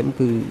ញភ្លាម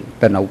គឺ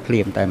ទៅនៅភ្លា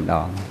មតែម្ដ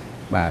ង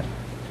បាទ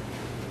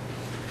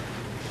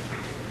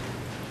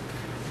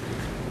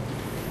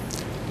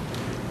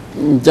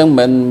អញ្ចឹង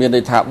មិនមាន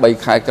ន័យថា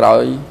3ខែក្រោ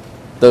យ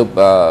ទៅ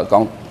ក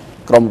ង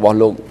ក្រុមរបស់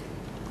លោក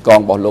កង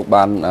របស់លោក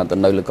បានទៅ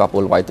នៅលើកោះពូ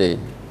លវ៉ៃទេ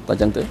តើអ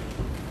ញ្ចឹងទេ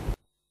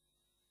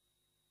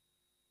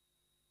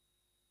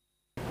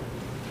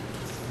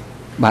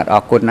បាទអ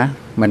រគុណណា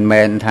មិន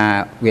មែនថា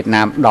វៀត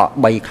ណាមដក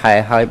3ខែ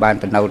ហើយបាន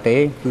ទៅនៅទេ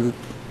គឺ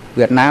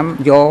វៀតណាម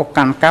យក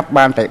កាន់កាប់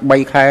បានតែ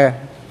3ខែ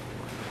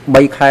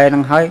ហ្នឹ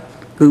ងហើយ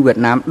គឺវៀត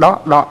ណាមដ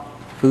ក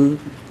គឺ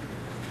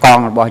កង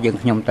របស់យើង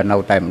ខ្ញុំទៅនៅ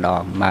តែម្ដ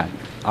ងបាទ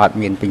អត់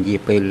មានពញា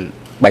ពេល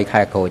3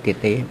ខែក្រោយទៀត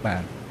ទេបា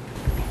ទ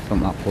សូម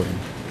អរគុណ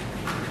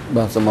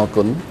បាទសូមអរ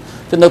គុណ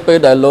chứ នៅពេល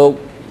ដែលលោក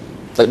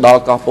ទៅដល់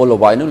កោះប៉ូល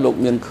វ៉ៃនោះលោក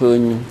មានឃើញ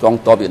កង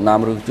ទ័ពវៀតណាម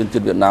ឬជនជា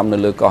តិវៀតណាមនៅ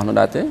លើកោះនោះ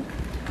ដែរទេ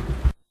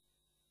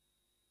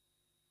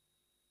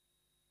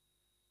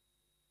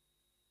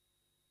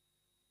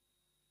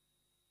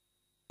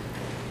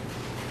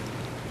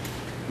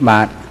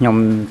បាទខ្ញុំ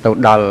ទៅ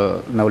ដល់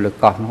នៅលើ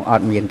កោះនោះអ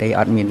ត់មានទេ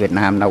អត់មានវៀត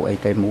ណាមនៅអី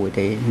ទេមួយ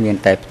ទេមាន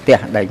តែផ្ទះ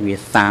ដែលវា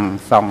សាង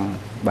សង់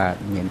បាទ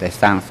មានតែ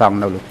សាងសង់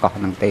នៅលើកោះ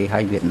ហ្នឹងទេហើ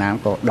យវៀតណាម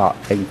ក៏ដក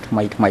ចេញថ្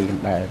មីហ្នឹង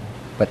ដែរ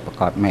ពិតប្រា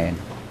កដមែន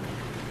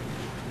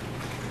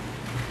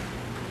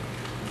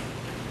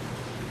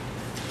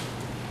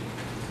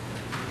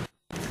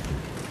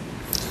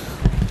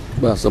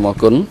បាទសូមអរ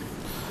គុណឥ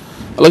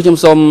ឡូវខ្ញុំ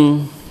សូម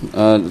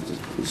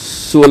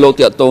សួរលោក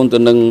តាក់ទងទៅ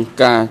នឹង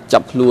ការចា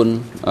ប់ខ្លួន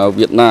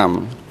វៀតណាម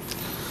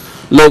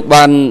លោក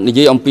បាននិ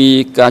យាយអំពី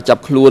ការចា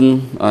ប់ខ្លួន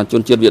ជ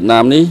នជាតិវៀតណា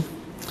មនេះ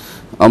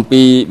អំ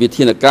ពីវិ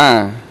ធានការ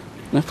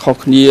ណាខុស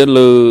គ្នា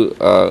លើ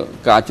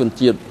កា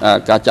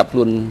រចាប់ខ្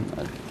លួន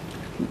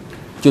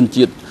ជន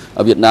ជាតិ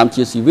វៀតណាម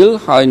ជាស៊ីវិល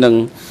ហើយនឹង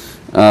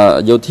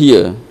យោធា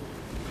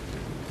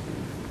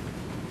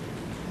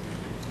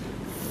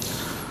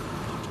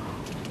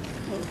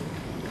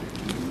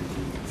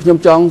ខ្ញុំ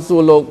ចង់សួ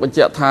រលោកបញ្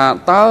ជាក់ថា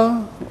តើ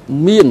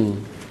មាន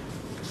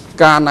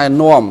ការណែ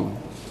នាំ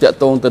តាក់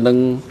ទងទៅនឹង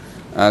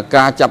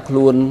ការចាប់ខ្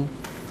លួន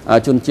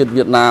ជនជាតិ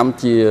វៀតណាម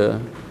ជា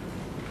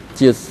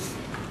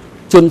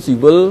ជនស៊ី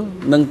វិល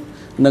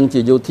និងជា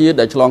យោធា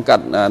ដែលឆ្លងកា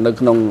ត់នៅ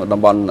ក្នុងតំ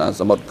បន់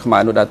សមុទ្រខ្មែ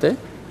រនោះដែរទេ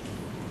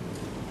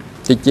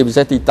ជាពិ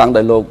សេសទីតាំង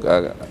ដែលលោក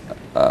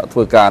ធ្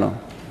វើការនោះ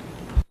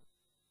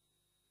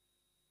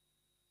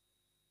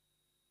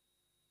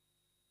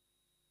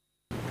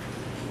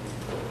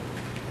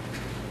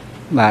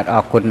បាទអ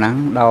រគុណណាស់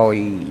ដោយ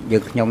យើ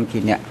ងខ្ញុំជា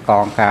អ្នកក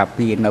ងការ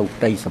ពារនៅ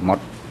ផ្ទៃសមុ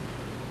ទ្រ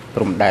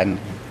ព្រំដែន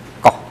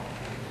កោះ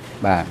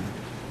បាទ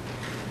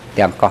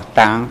ទាំងកោះ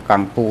តាងក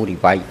ងពូទី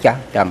វ៉ៃចា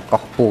ស់ទាំង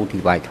កោះពូទី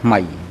វ៉ៃថ្មី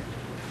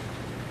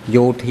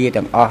យោធា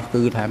ទាំងអស់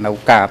គឺថានៅ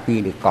ការពារ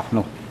លើកោះ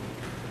នោះ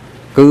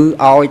គឺ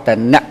ឲ្យតែ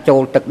អ្នកចូ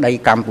លទឹកដី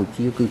កម្ពុ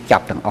ជាគឺចា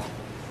ប់ទាំងអស់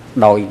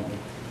ដោយ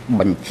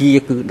បញ្ជា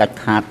គឺដាច់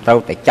ខាតត្រូវ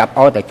តែចាប់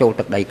ឲ្យតែចូល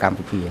ទឹកដីកម្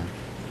ពុជា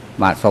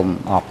បាទសូម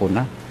អរគុណ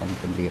ណាសូម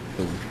ជម្រាប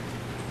ជូន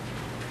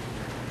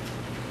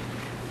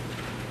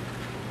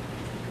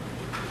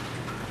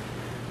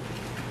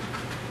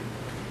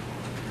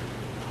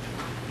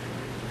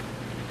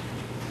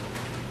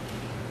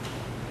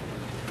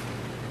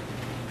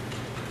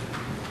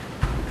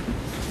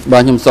បា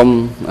ទខ្ញុំសូម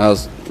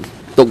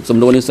ទុកសំ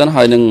ណួរនេះសិន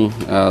ហើយនឹង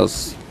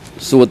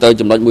សួរទៅ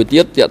ចំណុចមួយ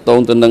ទៀតតាក់ទង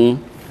ទៅនឹង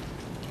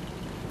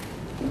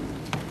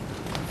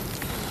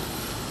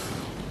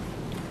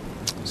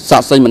សា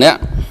ក្សីម្នាក់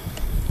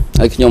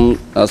ហើយខ្ញុំ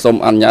សូម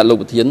អនុញ្ញាតលោក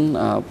ប្រធាន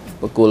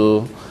បកគល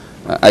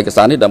ឯក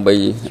សារនេះដើម្បី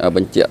ប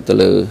ញ្ជាក់ទៅ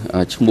លើ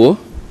ឈ្មោះ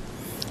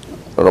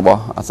របស់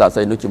សាក្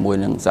សីនោះជាមួយ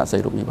នឹងសាក្សី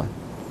រូបនេះបាទ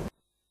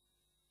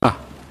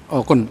អ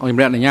រគុណអរ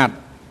គុណអនុញ្ញាត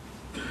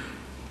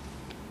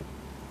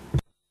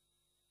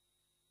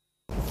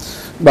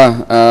បាទ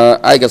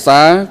ឯកសា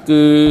រ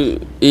គឺ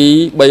E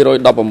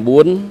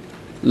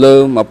 319លើ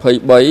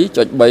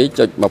23.3.21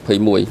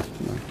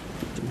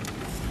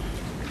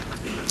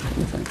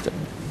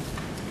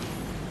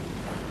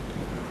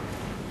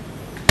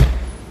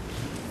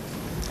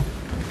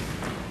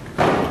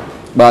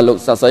បាទលោក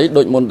សាក្សី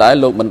ដូចមុនដែរ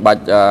លោកមិនបា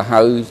ច់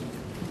ហៅ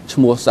ឈ្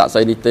មោះសាក្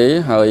សីនេះទេ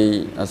ហើយ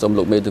សូម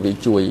លោកមេធាវី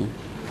ជួយ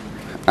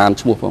អាន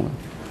ឈ្មោះផង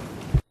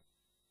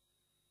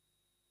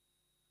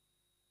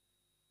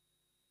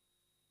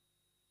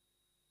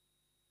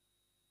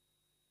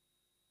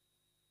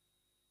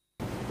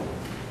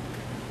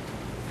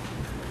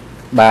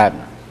បាទ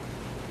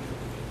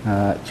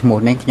ឈ្មោះ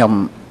នេះខ្ញុំ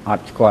អ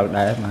ត់ស្គាល់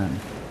ដែរបាទ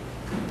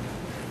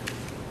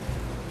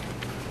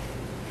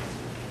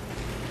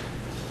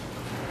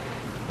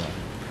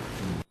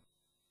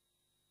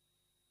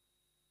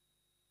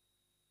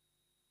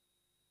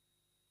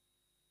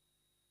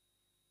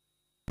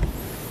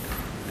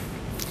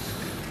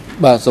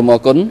បាទសូមអរ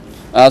គុណ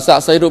សា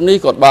ក្សីរូបនេះ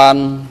គាត់បាន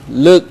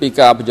លើកពី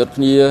ការប្រយុទ្ធ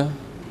គ្នា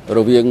រ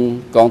វាង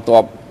កងទ័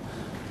ព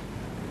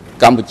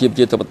កម្ពុជាប្រ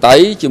ជាធិបតេ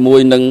យ្យជាមួយ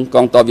នឹងក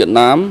ងទ័ពវៀត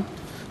ណាម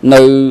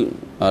នៅ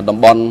តំ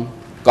បន់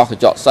កោះក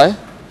ញ្ចក់សេះ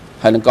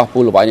ហើយនិងកោះពូ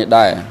លវ៉ៃនេះ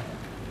ដែរ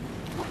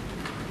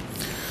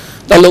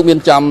តើលោកមាន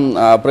ចាំ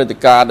ព្រឹត្តិ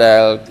ការណ៍ដែ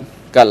ល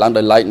កើតឡើង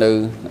ដោយឡែកនៅ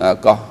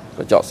កោះក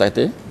ញ្ចក់សេះ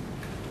ទេ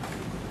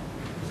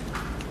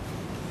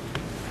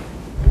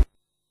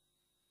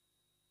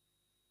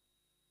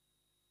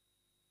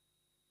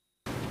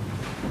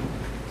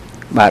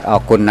បាទអរ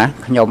គុណណាស់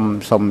ខ្ញុំ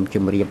សូមជ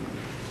ម្រាប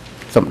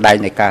សម្ដែង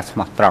នៃការស្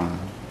មោះត្រង់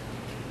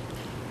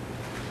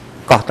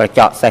កោះត្រច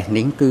ក់សេះ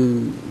នេះគឺ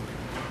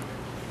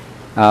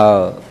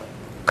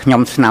ខ្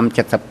ញុំឆ្នាំ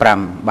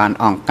75បាន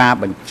អង្គការ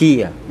បញ្ជា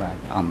បាទ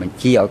អង្គបញ្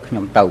ជាឲ្យខ្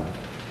ញុំទៅ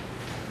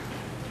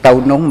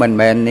នោះមិន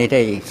មែននេះ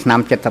ទេឆ្នាំ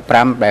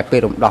75ដែលពេល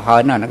រំដោះហើ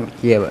យណាហ្នឹង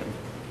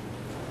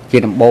ជា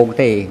ដំបូង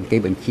ទេគេ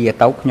បញ្ជា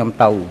ទៅខ្ញុំ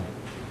ទៅ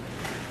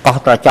កោះ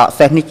ត្រចក់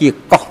សេះនេះជា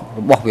កោះ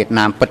របស់វៀត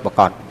ណាមពិតប្រា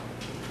កដ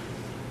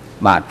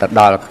បាទទៅ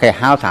ដល់គេ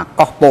ហៅថា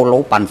កោះប៉ូឡូ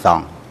ប៉ាន់សង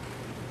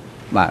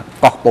បាទ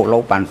កោះប៉ូឡូ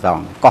ប៉ាន់សង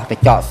កោះត្រ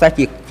ចក់សេះ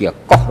ជា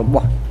កោះរប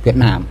ស់វៀត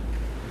ណាម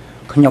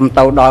ខ្ញុំ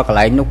ទៅដល់កន្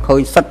លែងនោះឃើ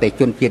ញសិតតែ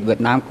ជនជាតិវៀត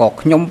ណាមក៏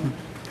ខ្ញុំ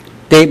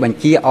ទេបញ្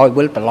ជាឲ្យ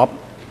វិលត្រឡប់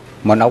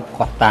មកនៅ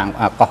កោះតាង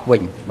កោះវិ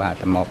ញបាទ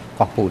ទៅមក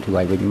កោះពូធី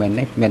វៃវិញមែន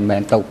ទេមែ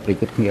នទៅប្រ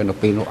យុទ្ធគ្នានៅ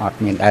ពេលនោះអត់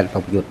មានដែលទៅ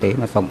ប្រយុទ្ធទេ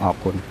មកសូមអរ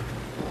គុណ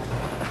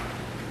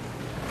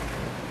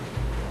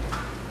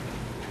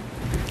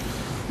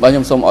បាទខ្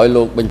ញុំសូមឲ្យ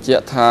លោកបញ្ជា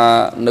ក់ថា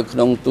នៅក្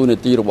នុងទូនា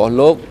ទីរបស់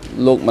លោក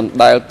មិន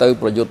ដែលទៅ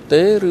ប្រយុទ្ធ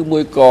ទេឬមួ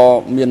យក៏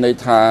មានន័យ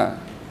ថា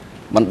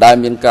មិនដែល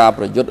មានការ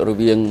ប្រយុទ្ធរ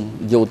វាង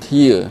យោ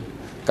ធា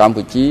កម្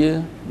ពុជា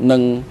និ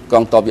ងក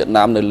ងទ័ពវៀត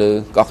ណាមនៅលើ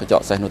កោះកញ្ច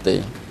ក់សេះនោះទេ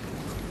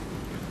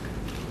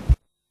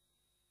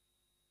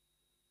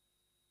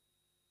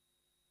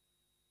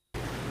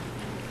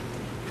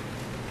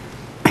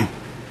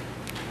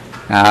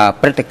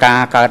ព្រឹត្តិការ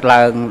ណ៍កើត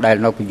ឡើងដែល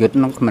នៅប្រយុទ្ធ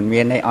នោះមិន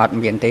មានទេអត់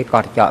មានទេ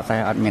កោះកញ្ចក់សេះ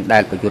អត់មានដែ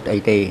លប្រយុទ្ធអី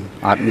ទេ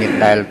អត់មាន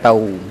ដែលទៅ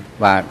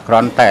បាទគ្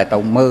រាន់តែទៅ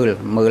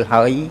មើល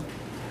ហើយ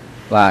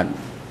បាទ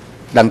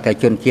ដឹងតែ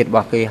ជនជាតិរប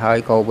ស់គេហើយ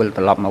ក៏វិល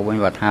ត្រឡប់មកវិញ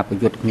ថាប្រ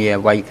យុទ្ធគ្នា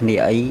វាយគ្នា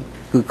អី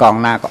គឺកង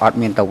ណាក៏អត់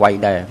មានទៅវាយ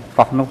ដែរ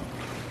កោះនោះ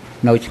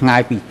នៅឆ្ងា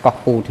យពីកោះ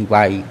ពូធី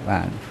វៃបា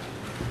ទ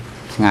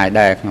ឆ្ងាយ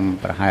ដែរខ្ញុំ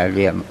ប្រហែល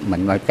វាមិ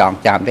នមកចង់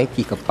ចាំទេ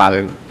ជិះកប៉ាល់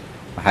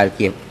ប្រហែល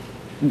ជា3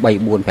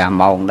 4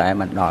 5ម៉ោងដែរ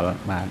មិនដល់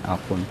បាទអរ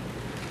គុណ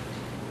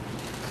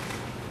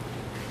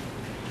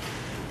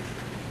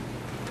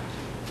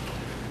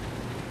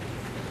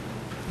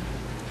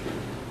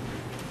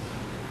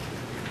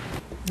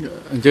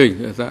អញ្ជើញ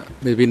សា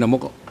មេវិនមុ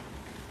ខ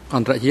អ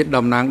ន្តរជាតិ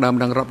តំណាងដើម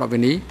ដឹងរដ្ឋបា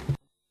លនេះ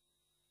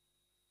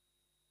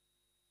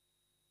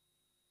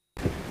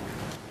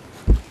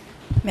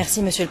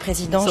Merci Monsieur le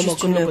Président.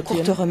 Juste une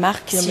courte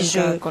remarque.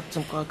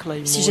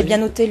 Si j'ai bien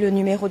noté le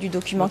numéro du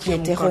document qui a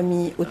été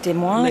remis aux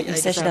témoins, il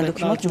s'agit d'un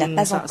document qui n'a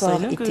pas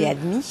encore été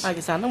admis,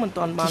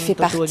 qui fait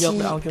partie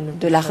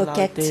de la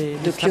requête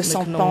de Kyo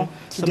Sampan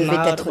qui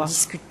devait être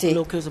discutée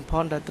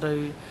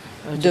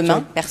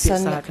demain.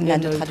 Personne n'a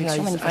de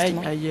traduction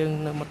manifestement.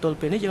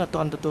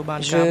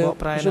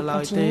 Je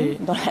continue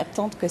dans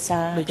l'attente que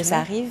ça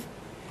arrive.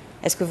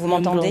 Est-ce que vous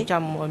m'entendez?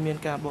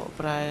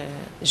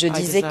 Je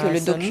disais que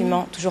le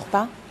document... Toujours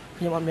pas?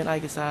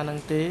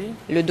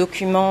 Le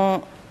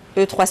document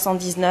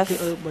E319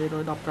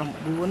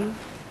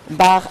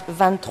 barre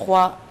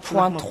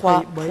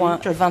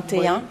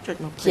 23.3.21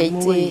 qui a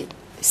été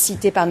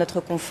cité par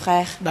notre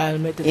confrère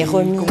et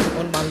remis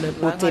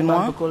aux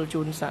témoins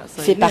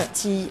fait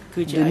partie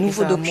de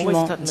nouveaux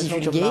documents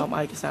divulgués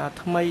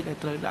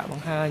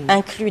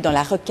inclus dans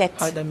la requête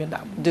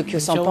de Kyo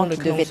Sampan qui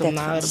devait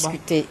être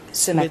discutée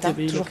ce matin.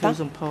 Toujours pas?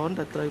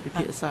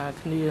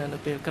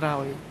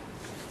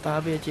 Ah.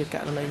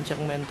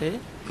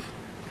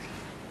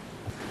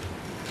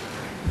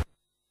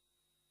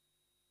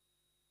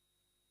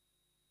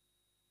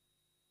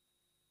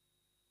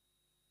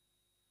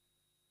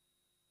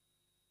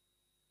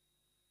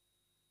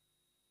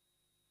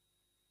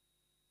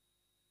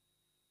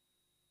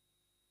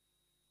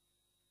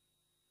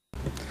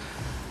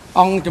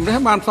 អង្គជំរះ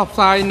បានផ្សព្វផ្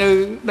សាយនៅ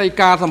ដី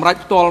កាសម្រាប់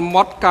ផ្ទាល់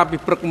មាត់កាលពី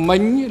ព្រឹកមិ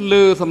ញ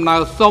លើសំណើ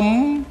សុំ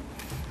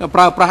ប្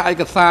រើប្រាស់ឯ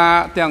កសារ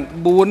ទាំង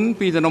4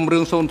ពីសំណុំរឿ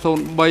ង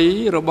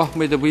003របស់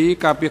មេធាវី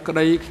ការពីក្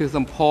តីខៀវ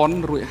សំផន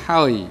រួច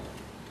ហើយ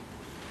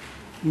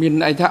មាន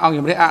ន័យថាអង្គ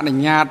ជំរះអនុ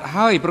ញ្ញាត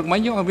ហើយព្រឹកមិញ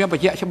យើងមានប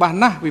ញ្ជាក់ច្បាស់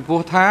ណាស់ពីព្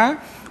រោះថា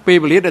ពេល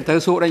វេលាដែលត្រូ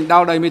វសួរដេញដោ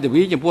លដោយមេធា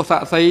វីចំពោះសា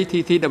ក្សី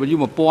TTW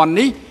 1000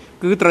នេះ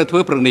គឺត្រូវធ្វើ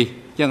ព្រឹកនេះ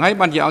ចឹងហើយ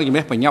បានជាអង្គជំ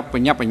រះបញ្ញាប់ក្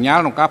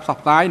នុងការផ្សព្វ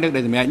ផ្សាយនៅ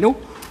ដីសម្រាប់នោះ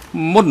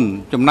មុន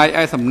ចំណែក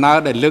ឯសំណើ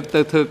ដែលលើក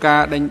ទៅធ្វើកា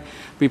រដេញ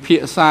ពិភា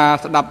ក្សា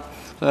ស្ដាប់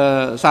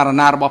សារ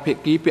ណារបស់ភា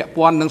គីពាក់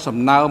ព័ន្ធនឹងសំ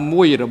ណើ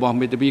មួយរបស់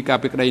មេធាវីការ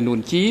ពីក្តីនួន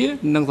ជា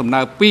និងសំណើ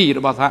2រ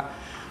បស់សហ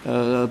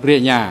ព្រះ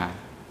ញ្ញា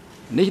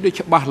នេះដូច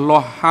ច្បាស់លា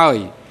ស់ហើយ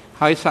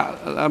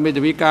មេ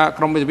ធាវីការ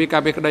ក្រុមមេធាវីការ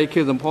ពីក្តី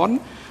ខៀវសំផន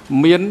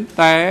មាន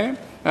តែ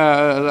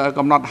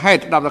កំណត់ហេ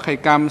តុស្ដាប់លក្ខិ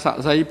កម្មសា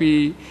ក្សីពី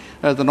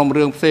សំណុំ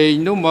រឿងផ្សេង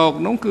នោះមក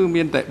នោះគឺ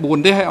មានតែ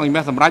4ទេហើយអង្គមា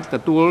នសម្រាប់ទ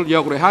ទួលយ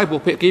ករួចហើយពួក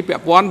ភាគីពា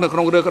ក់ព័ន្ធនៅក្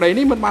នុងរឿងក្តី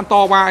នេះមិនបានត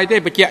វ៉ាអីទេ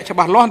បញ្ជាក់ច្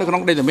បាស់លាស់នៅក្នុ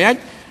ងដីសម្រាប់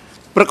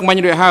ព្រឹកមិញ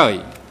រួចហើយ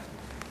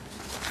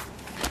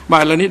បា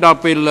ទឥឡូវនេះដល់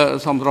ពេល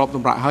សំស្របស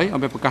ម្រាប់ហើយអ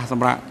ង្គប្រកាសស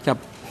ម្រាប់ចា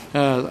ប់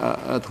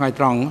ថ្ងៃ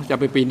ត្រង់ចាប់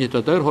ពី2នេះ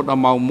ទៅរហូតដ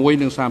ល់ម៉ោង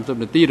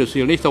1:30 នាទីរសៀ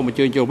លនេះសូមអញ្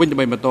ជើញចូលវិញដើ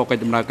ម្បីបន្តកិច្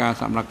ចដំណើរការ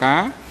សម្រាប់កា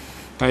រ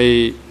ហើយ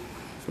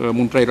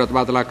មន្ត្រីរដ្ឋ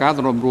បាលតុលាការស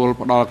ម្រួល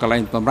ផ្ដល់កន្លែ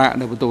ងសម្រាប់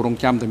នៅបន្ទប់រង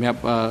ចាំសម្រាប់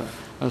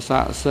សា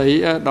កសី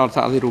ដល់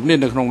សាកសីរូបនេះ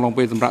នៅក្នុងឡង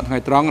ពេលសម្រាប់ថ្ងៃ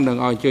ត្រង់នឹង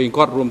ឲ្យជួយ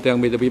គាត់រួមទាំង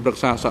មេធាវីប្រឹ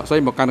ក្សាសាកសី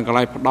មកកាន់កន្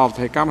លែងផ្ដល់ស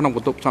កម្មក្នុងប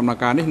ន្ទប់សកម្ម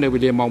ការនេះនៅវេ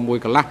លាម៉ោង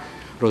 1 កន្លះ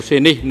រសៀល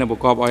នេះនៅប្រ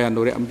កបឲ្យអ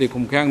នុរិយមន្ត្រី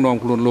ឃុំឃាំងនាំ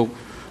ខ្លួនលោក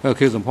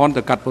ខៀវសំផន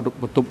ទៅកាត់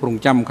បន្ទប់រង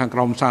ចាំខាងក្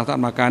រោមសាស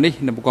នាការនេះ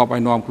នៅប្រកបឲ្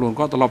យនាំខ្លួន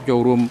គាត់ត្រឡប់ចូល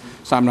រួម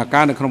សកម្មកា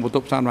រនៅក្នុងបន្ទ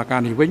ប់សកម្មការ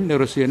នេះវិញនៅ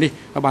រសៀលនេះ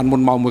បានមុ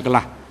នម៉ោង 1 កន្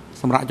លះ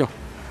សម្រាប់ចុះ